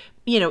is,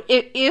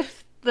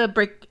 if the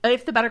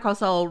Better Call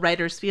Saul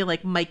writers feel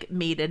like Mike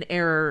made an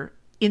error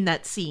in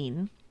that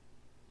scene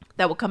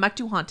that will come back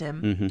to haunt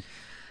him, Mm-hmm.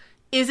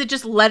 is it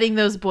just letting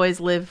those boys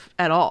live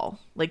at all?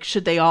 Like,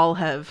 should they all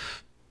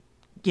have,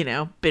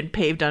 been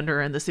paved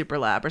under in the super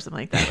lab or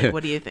something like that? Like,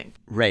 what do you think?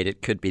 Right.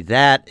 It could be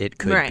that. It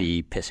could Right.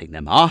 be pissing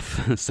them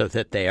off so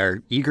that they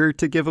are eager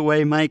to give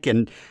away Mike.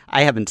 And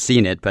I haven't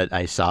seen it, but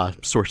I saw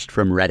sourced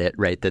from Reddit,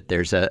 right, that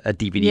there's a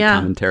DVD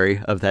commentary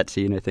of that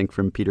scene, I think,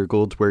 from Peter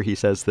Gould, where he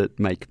says that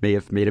Mike may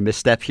have made a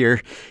misstep here,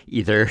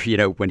 either,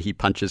 when he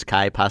punches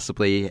Kai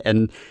possibly.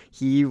 And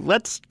he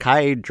lets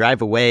Kai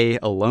drive away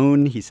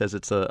alone. He says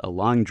it's a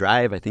long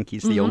drive. I think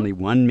he's the only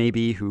one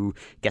maybe who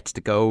gets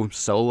to go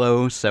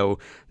solo. So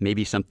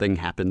maybe something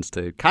happens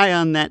to Kai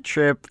on that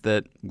trip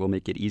that will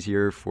make it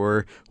easier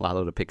for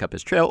Lalo to pick up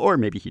his trail, or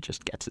maybe he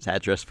just gets his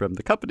address from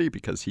the company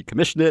because he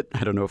commissioned it.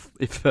 I don't know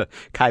if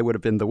Kai would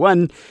have been the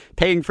one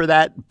paying for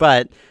that,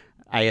 but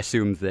I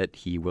assume that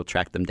he will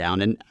track them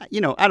down. And,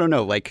 I don't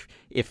know, like,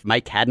 if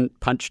Mike hadn't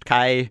punched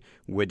Kai,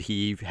 would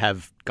he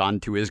have gone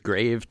to his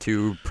grave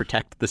to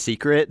protect the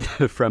secret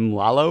from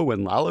Lalo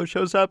when Lalo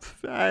shows up?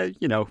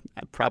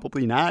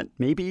 Probably not,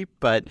 maybe,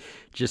 but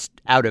just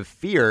out of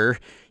fear,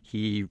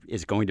 he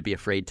is going to be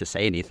afraid to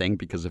say anything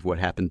because of what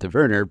happened to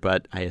Werner,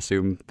 but I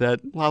assume that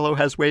Lalo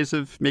has ways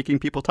of making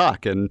people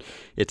talk, and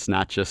it's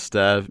not just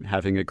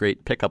having a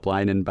great pickup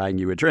line and buying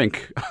you a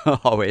drink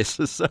always.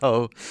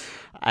 So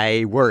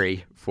I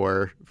worry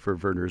for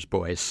Werner's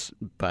boys,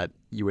 but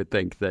you would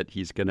think that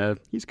he's gonna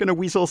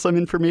weasel some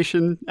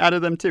information out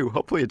of them too.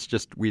 Hopefully it's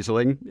just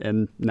weaseling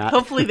and not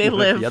Hopefully they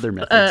live the other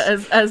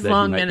methods as that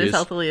long he and might as use.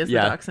 healthily as the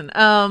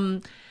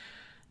dachshund.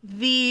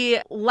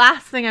 The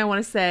last thing I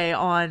want to say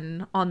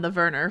on the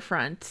Werner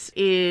front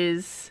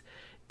is,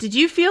 did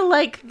you feel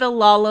like the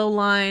Lalo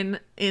line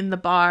in the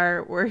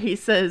bar where he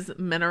says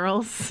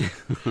minerals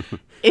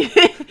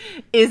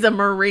is a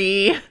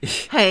Marie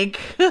Hank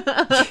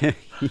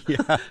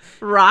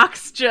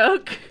rocks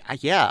joke?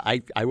 Yeah,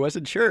 I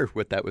wasn't sure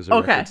what that was a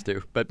reference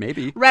to, but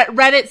maybe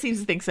Reddit seems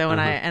to think so,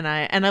 and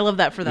I love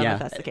that for them if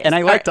that's the case. And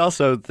I liked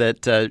also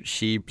that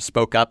she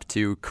spoke up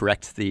to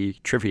correct the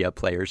trivia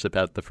players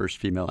about the first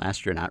female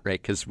astronaut,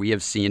 right? Because we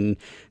have seen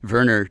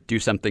Werner do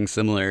something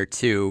similar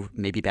to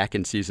maybe back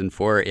in season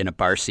 4 in a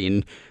bar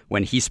scene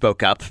when he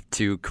spoke up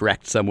to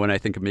correct someone, I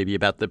think maybe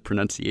about the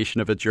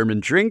pronunciation of a German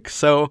drink.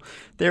 So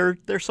they're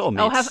soulmates.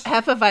 Oh,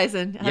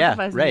 Hefeweizen. Yeah,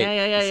 Hefeweizen. right.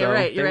 Yeah, so you're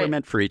right. They were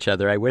meant for each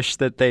other. I wish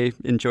that they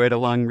enjoyed a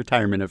long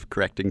retirement of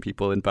correcting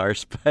people in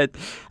bars, but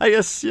I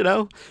guess,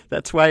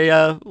 that's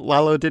why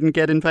Lalo didn't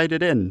get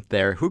invited in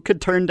there. Who could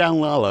turn down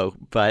Lalo?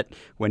 But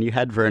when you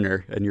had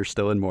Werner and you're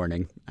still in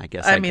mourning, I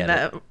guess I get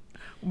it.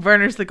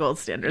 Werner's the gold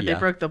standard. Yeah. They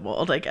broke the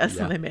mold, I guess,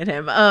 and they made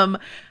him.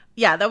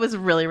 Yeah, that was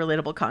really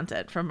relatable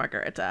content from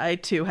Margareta. I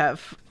too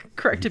have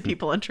corrected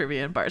people on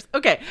trivia in bars.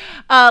 Okay,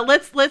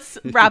 let's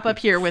wrap up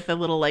here with a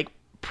little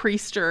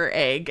priester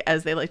egg,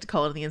 as they like to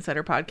call it in the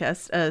Insider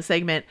Podcast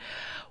segment.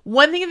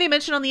 One thing they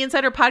mentioned on the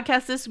Insider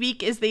Podcast this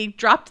week is they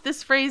dropped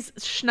this phrase,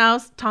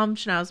 Tom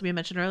Schnauz, we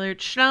mentioned earlier,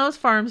 Schnauz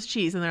Farms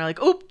cheese, and they're like,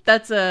 "Oh,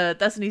 that's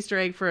an Easter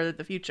egg for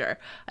the future."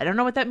 I don't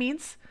know what that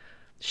means.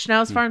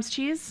 Schnauz Farms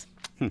cheese.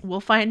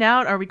 We'll find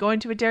out. Are we going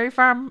to a dairy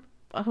farm?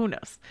 Who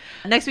knows?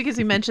 Next week, as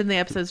we mentioned, the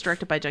episode is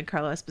directed by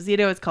Giancarlo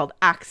Esposito. It's called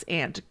Axe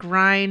and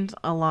Grind,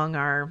 along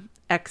our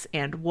X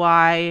and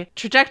Y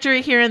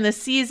trajectory here in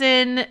this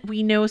season.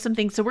 We know some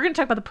things. So we're going to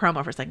talk about the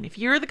promo for a second. If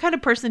you're the kind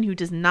of person who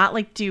does not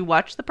like to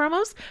watch the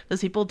promos, those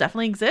people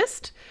definitely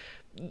exist.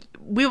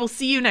 We will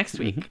see you next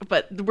week,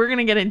 but we're going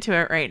to get into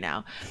it right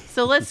now.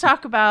 So let's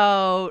talk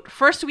about,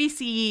 first we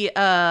see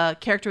a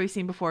character we've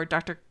seen before,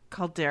 Dr.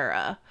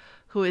 Caldera,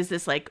 who is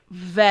this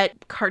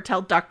vet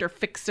cartel doctor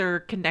fixer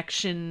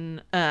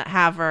connection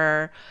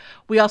haver.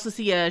 We also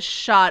see a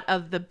shot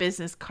of the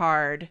business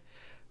card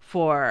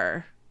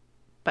for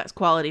best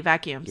quality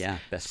vacuums. Yeah,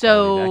 best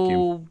quality vacuum.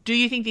 So do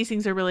you think these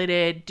things are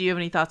related? Do you have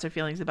any thoughts or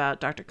feelings about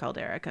Dr.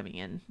 Caldera coming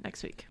in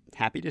next week?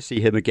 Happy to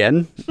see him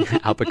again.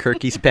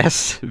 Albuquerque's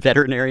best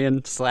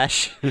veterinarian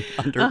 /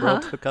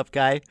 underworld hookup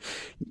guy.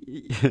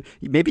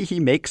 Maybe he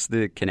makes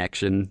the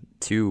connection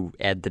to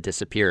Ed the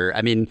Disappearer.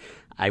 I mean,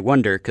 I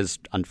wonder, because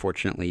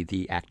unfortunately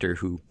the actor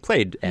who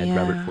played Ed,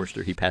 Robert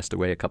Forster, he passed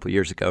away a couple of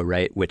years ago,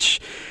 right? Which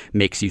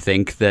makes you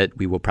think that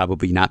we will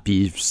probably not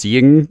be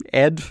seeing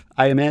Ed,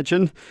 I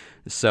imagine.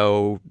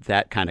 So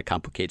that kind of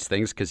complicates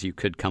things, because you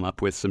could come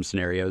up with some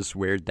scenarios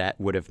where that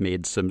would have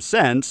made some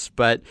sense.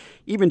 But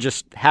even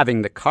just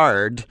having the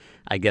card,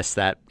 I guess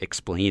that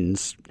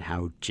explains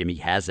how Jimmy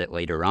has it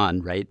later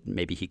on, right?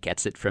 Maybe he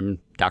gets it from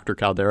Dr.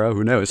 Caldera.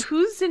 Who knows?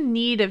 Who's in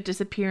need of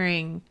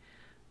disappearing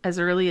as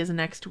early as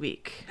next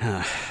week?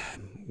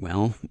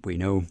 Well, we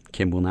know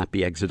Kim will not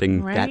be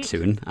exiting that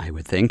soon, I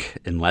would think,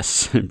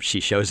 unless she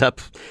shows up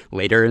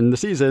later in the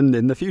season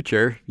in the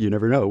future. You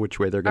never know which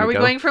way they're going to go.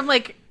 Are we going from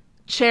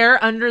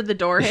chair under the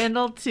door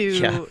handle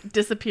to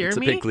disappear it's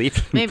me? It's a big leap.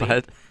 Maybe.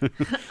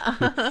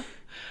 But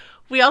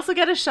we also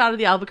get a shot of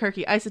the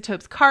Albuquerque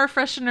Isotopes car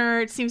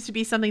freshener. It seems to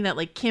be something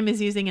that Kim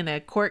is using in a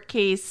court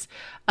case,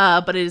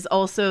 but it is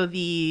also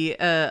the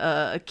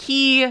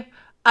key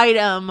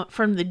item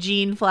from the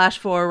Gene flash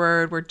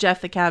forward where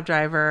Jeff, the cab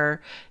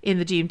driver in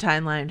the Gene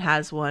timeline,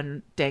 has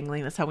one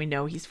dangling. That's how we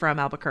know he's from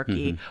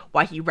Albuquerque,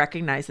 why he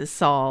recognizes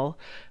Saul,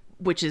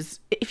 which is,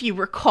 if you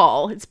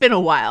recall, it's been a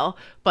while,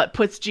 but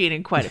puts Gene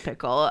in quite a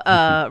pickle,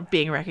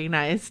 being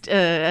recognized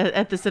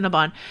at the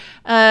Cinnabon.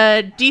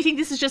 Do you think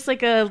this is just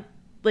like a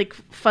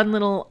fun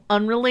little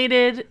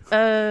unrelated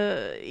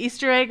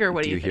Easter egg, or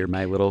what do you think? hear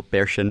my little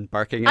Bearshin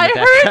barking in the I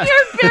background? heard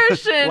your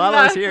Bearshin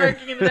Lala's here.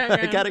 barking in the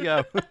background. I gotta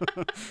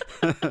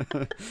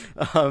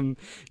go.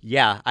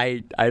 Yeah,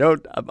 I'm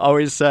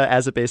always,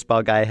 as a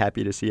baseball guy,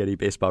 happy to see any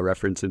baseball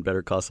reference in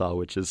Better Call Saul,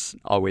 which is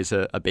always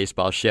a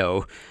baseball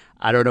show.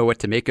 I don't know what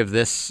to make of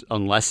this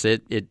unless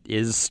it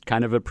is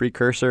kind of a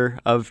precursor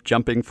of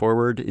jumping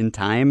forward in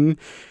time.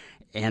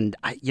 And,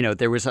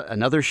 there was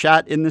another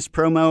shot in this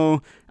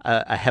promo,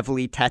 a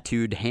heavily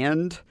tattooed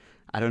hand.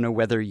 I don't know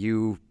whether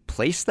you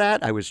placed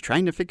that. I was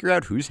trying to figure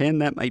out whose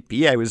hand that might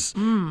be. I was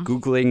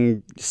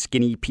Googling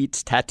Skinny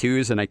Pete's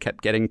tattoos, and I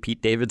kept getting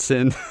Pete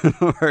Davidson.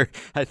 Or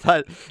I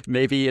thought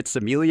maybe it's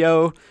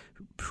Emilio,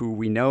 who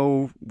we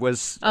know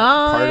was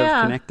part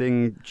of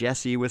connecting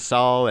Jesse with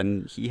Saul,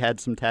 and he had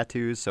some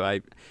tattoos. So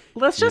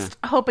let's just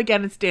hope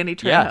again it's Danny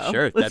Trejo. Yeah,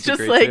 sure. Let's That'd just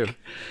be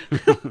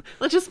great too.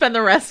 Let's just spend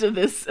the rest of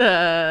this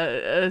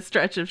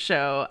stretch of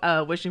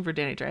show wishing for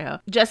Danny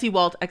Trejo. Jesse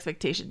Walt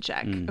expectation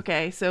check.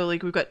 Okay, so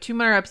we've got 2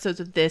 more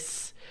episodes of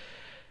this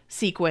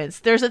sequence.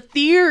 There's a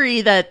theory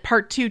that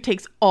part 2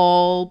 takes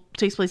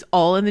place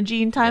all in the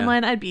Gene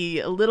timeline. I'd be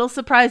a little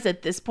surprised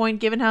at this point,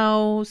 given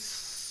how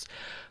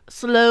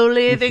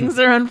slowly things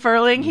are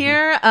unfurling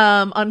here,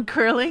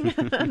 uncurling,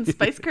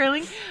 spice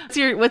curling.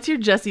 What's your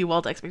Jesse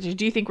Walt expectation?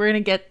 Do you think we're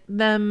going to get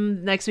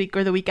them next week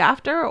or the week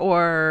after,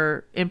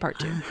 or in part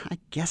 2? I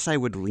guess I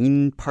would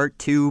lean part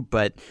 2,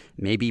 but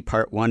maybe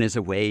part 1 is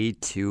a way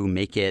to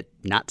make it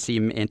not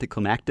seem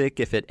anticlimactic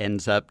if it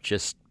ends up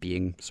just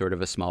being sort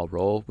of a small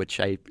role, which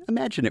I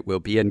imagine it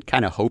will be and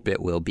kind of hope it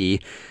will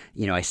be.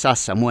 I saw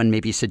someone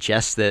maybe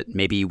suggest that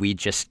maybe we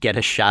just get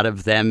a shot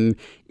of them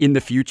in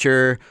the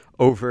future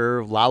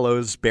over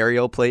Lalo's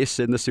burial place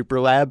in the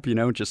super lab,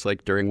 just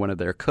like during one of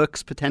their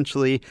cooks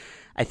potentially.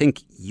 I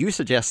think you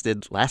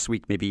suggested last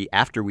week, maybe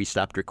after we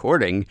stopped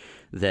recording,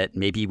 that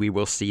maybe we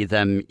will see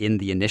them in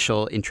the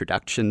initial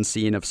introduction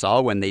scene of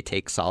Saul when they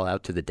take Saul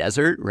out to the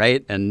desert,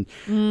 right? And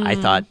I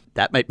thought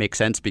that might make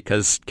sense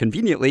because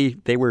conveniently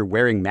they were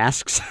wearing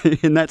masks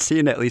in that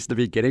scene, at least the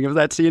beginning of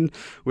that scene,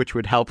 which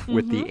would help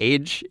with the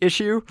age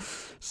issue.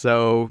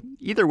 So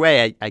either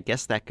way, I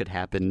guess that could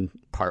happen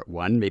part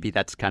 1. Maybe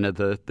that's kind of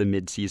the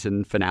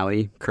mid-season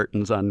finale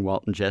curtains on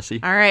Walt and Jesse.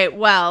 All right.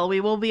 Well,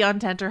 we will be on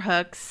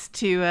tenterhooks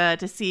to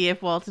see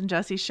if Walt and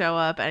Jesse show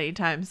up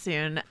anytime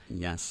soon.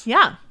 Yes.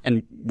 Yeah.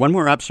 And one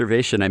more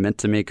observation I meant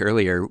to make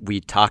earlier. We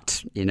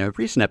talked in a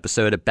recent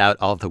episode about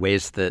all the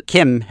ways that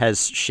Kim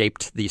has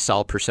shaped the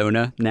Saul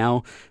persona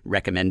now,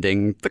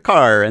 recommending the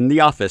car and the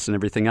office and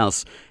everything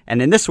else.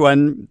 And in this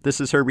one,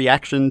 this is her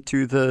reaction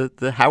to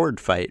the Howard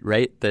fight,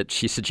 right? That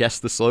she suggests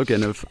the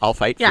slogan of "I'll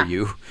fight for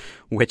you,"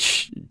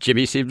 which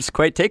Jimmy seems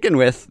quite taken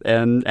with.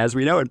 And as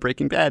we know in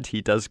Breaking Bad,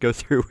 he does go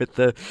through with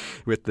the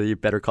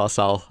Better Call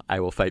Saul, "I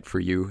will fight for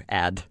you"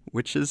 ad,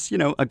 which is,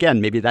 again,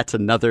 maybe that's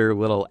another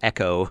little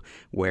echo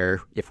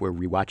where if we're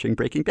rewatching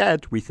Breaking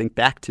Bad, we think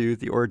back to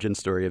the origin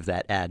story of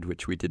that ad,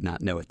 which we did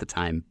not know at the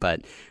time.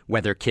 But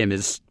whether Kim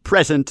is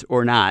present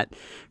or not,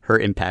 her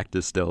impact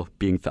is still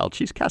being felt.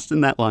 She's casting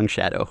that long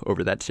shadow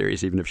over that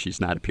series, even if she's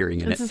not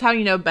appearing in it. This is how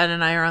you know Ben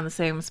and I are on the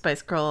same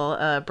Spice Girl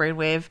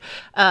brainwave.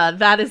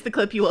 That is the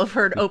clip you will have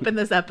heard open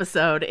this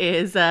episode,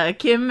 is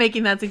Kim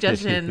making that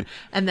suggestion,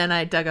 and then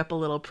I dug up a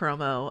little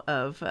promo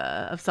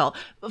of Saul.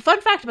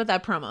 Fun fact about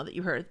that promo that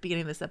you heard at the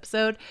beginning of this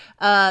episode,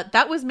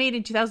 that was made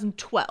in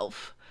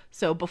 2012.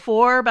 So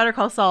before Better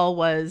Call Saul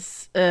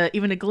was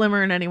even a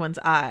glimmer in anyone's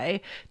eye,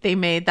 they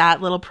made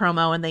that little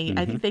promo, and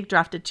I think they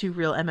drafted 2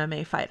 real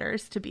MMA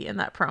fighters to be in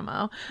that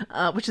promo,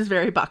 which is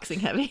very boxing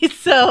heavy.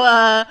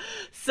 So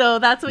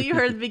that's what you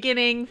heard at the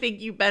beginning. Thank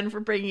you, Ben, for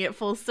bringing it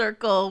full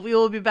circle. We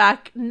will be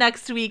back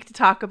next week to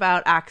talk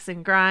about Axe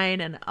and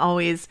Grind, and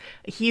always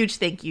a huge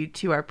thank you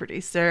to our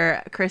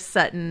producer, Chris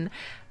Sutton.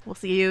 We'll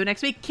see you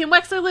next week.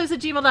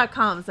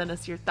 KimWexlerLives@gmail.com. Send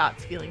us your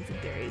thoughts, feelings, and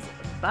theories.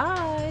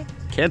 Bye.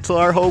 Cancel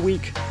our whole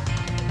week.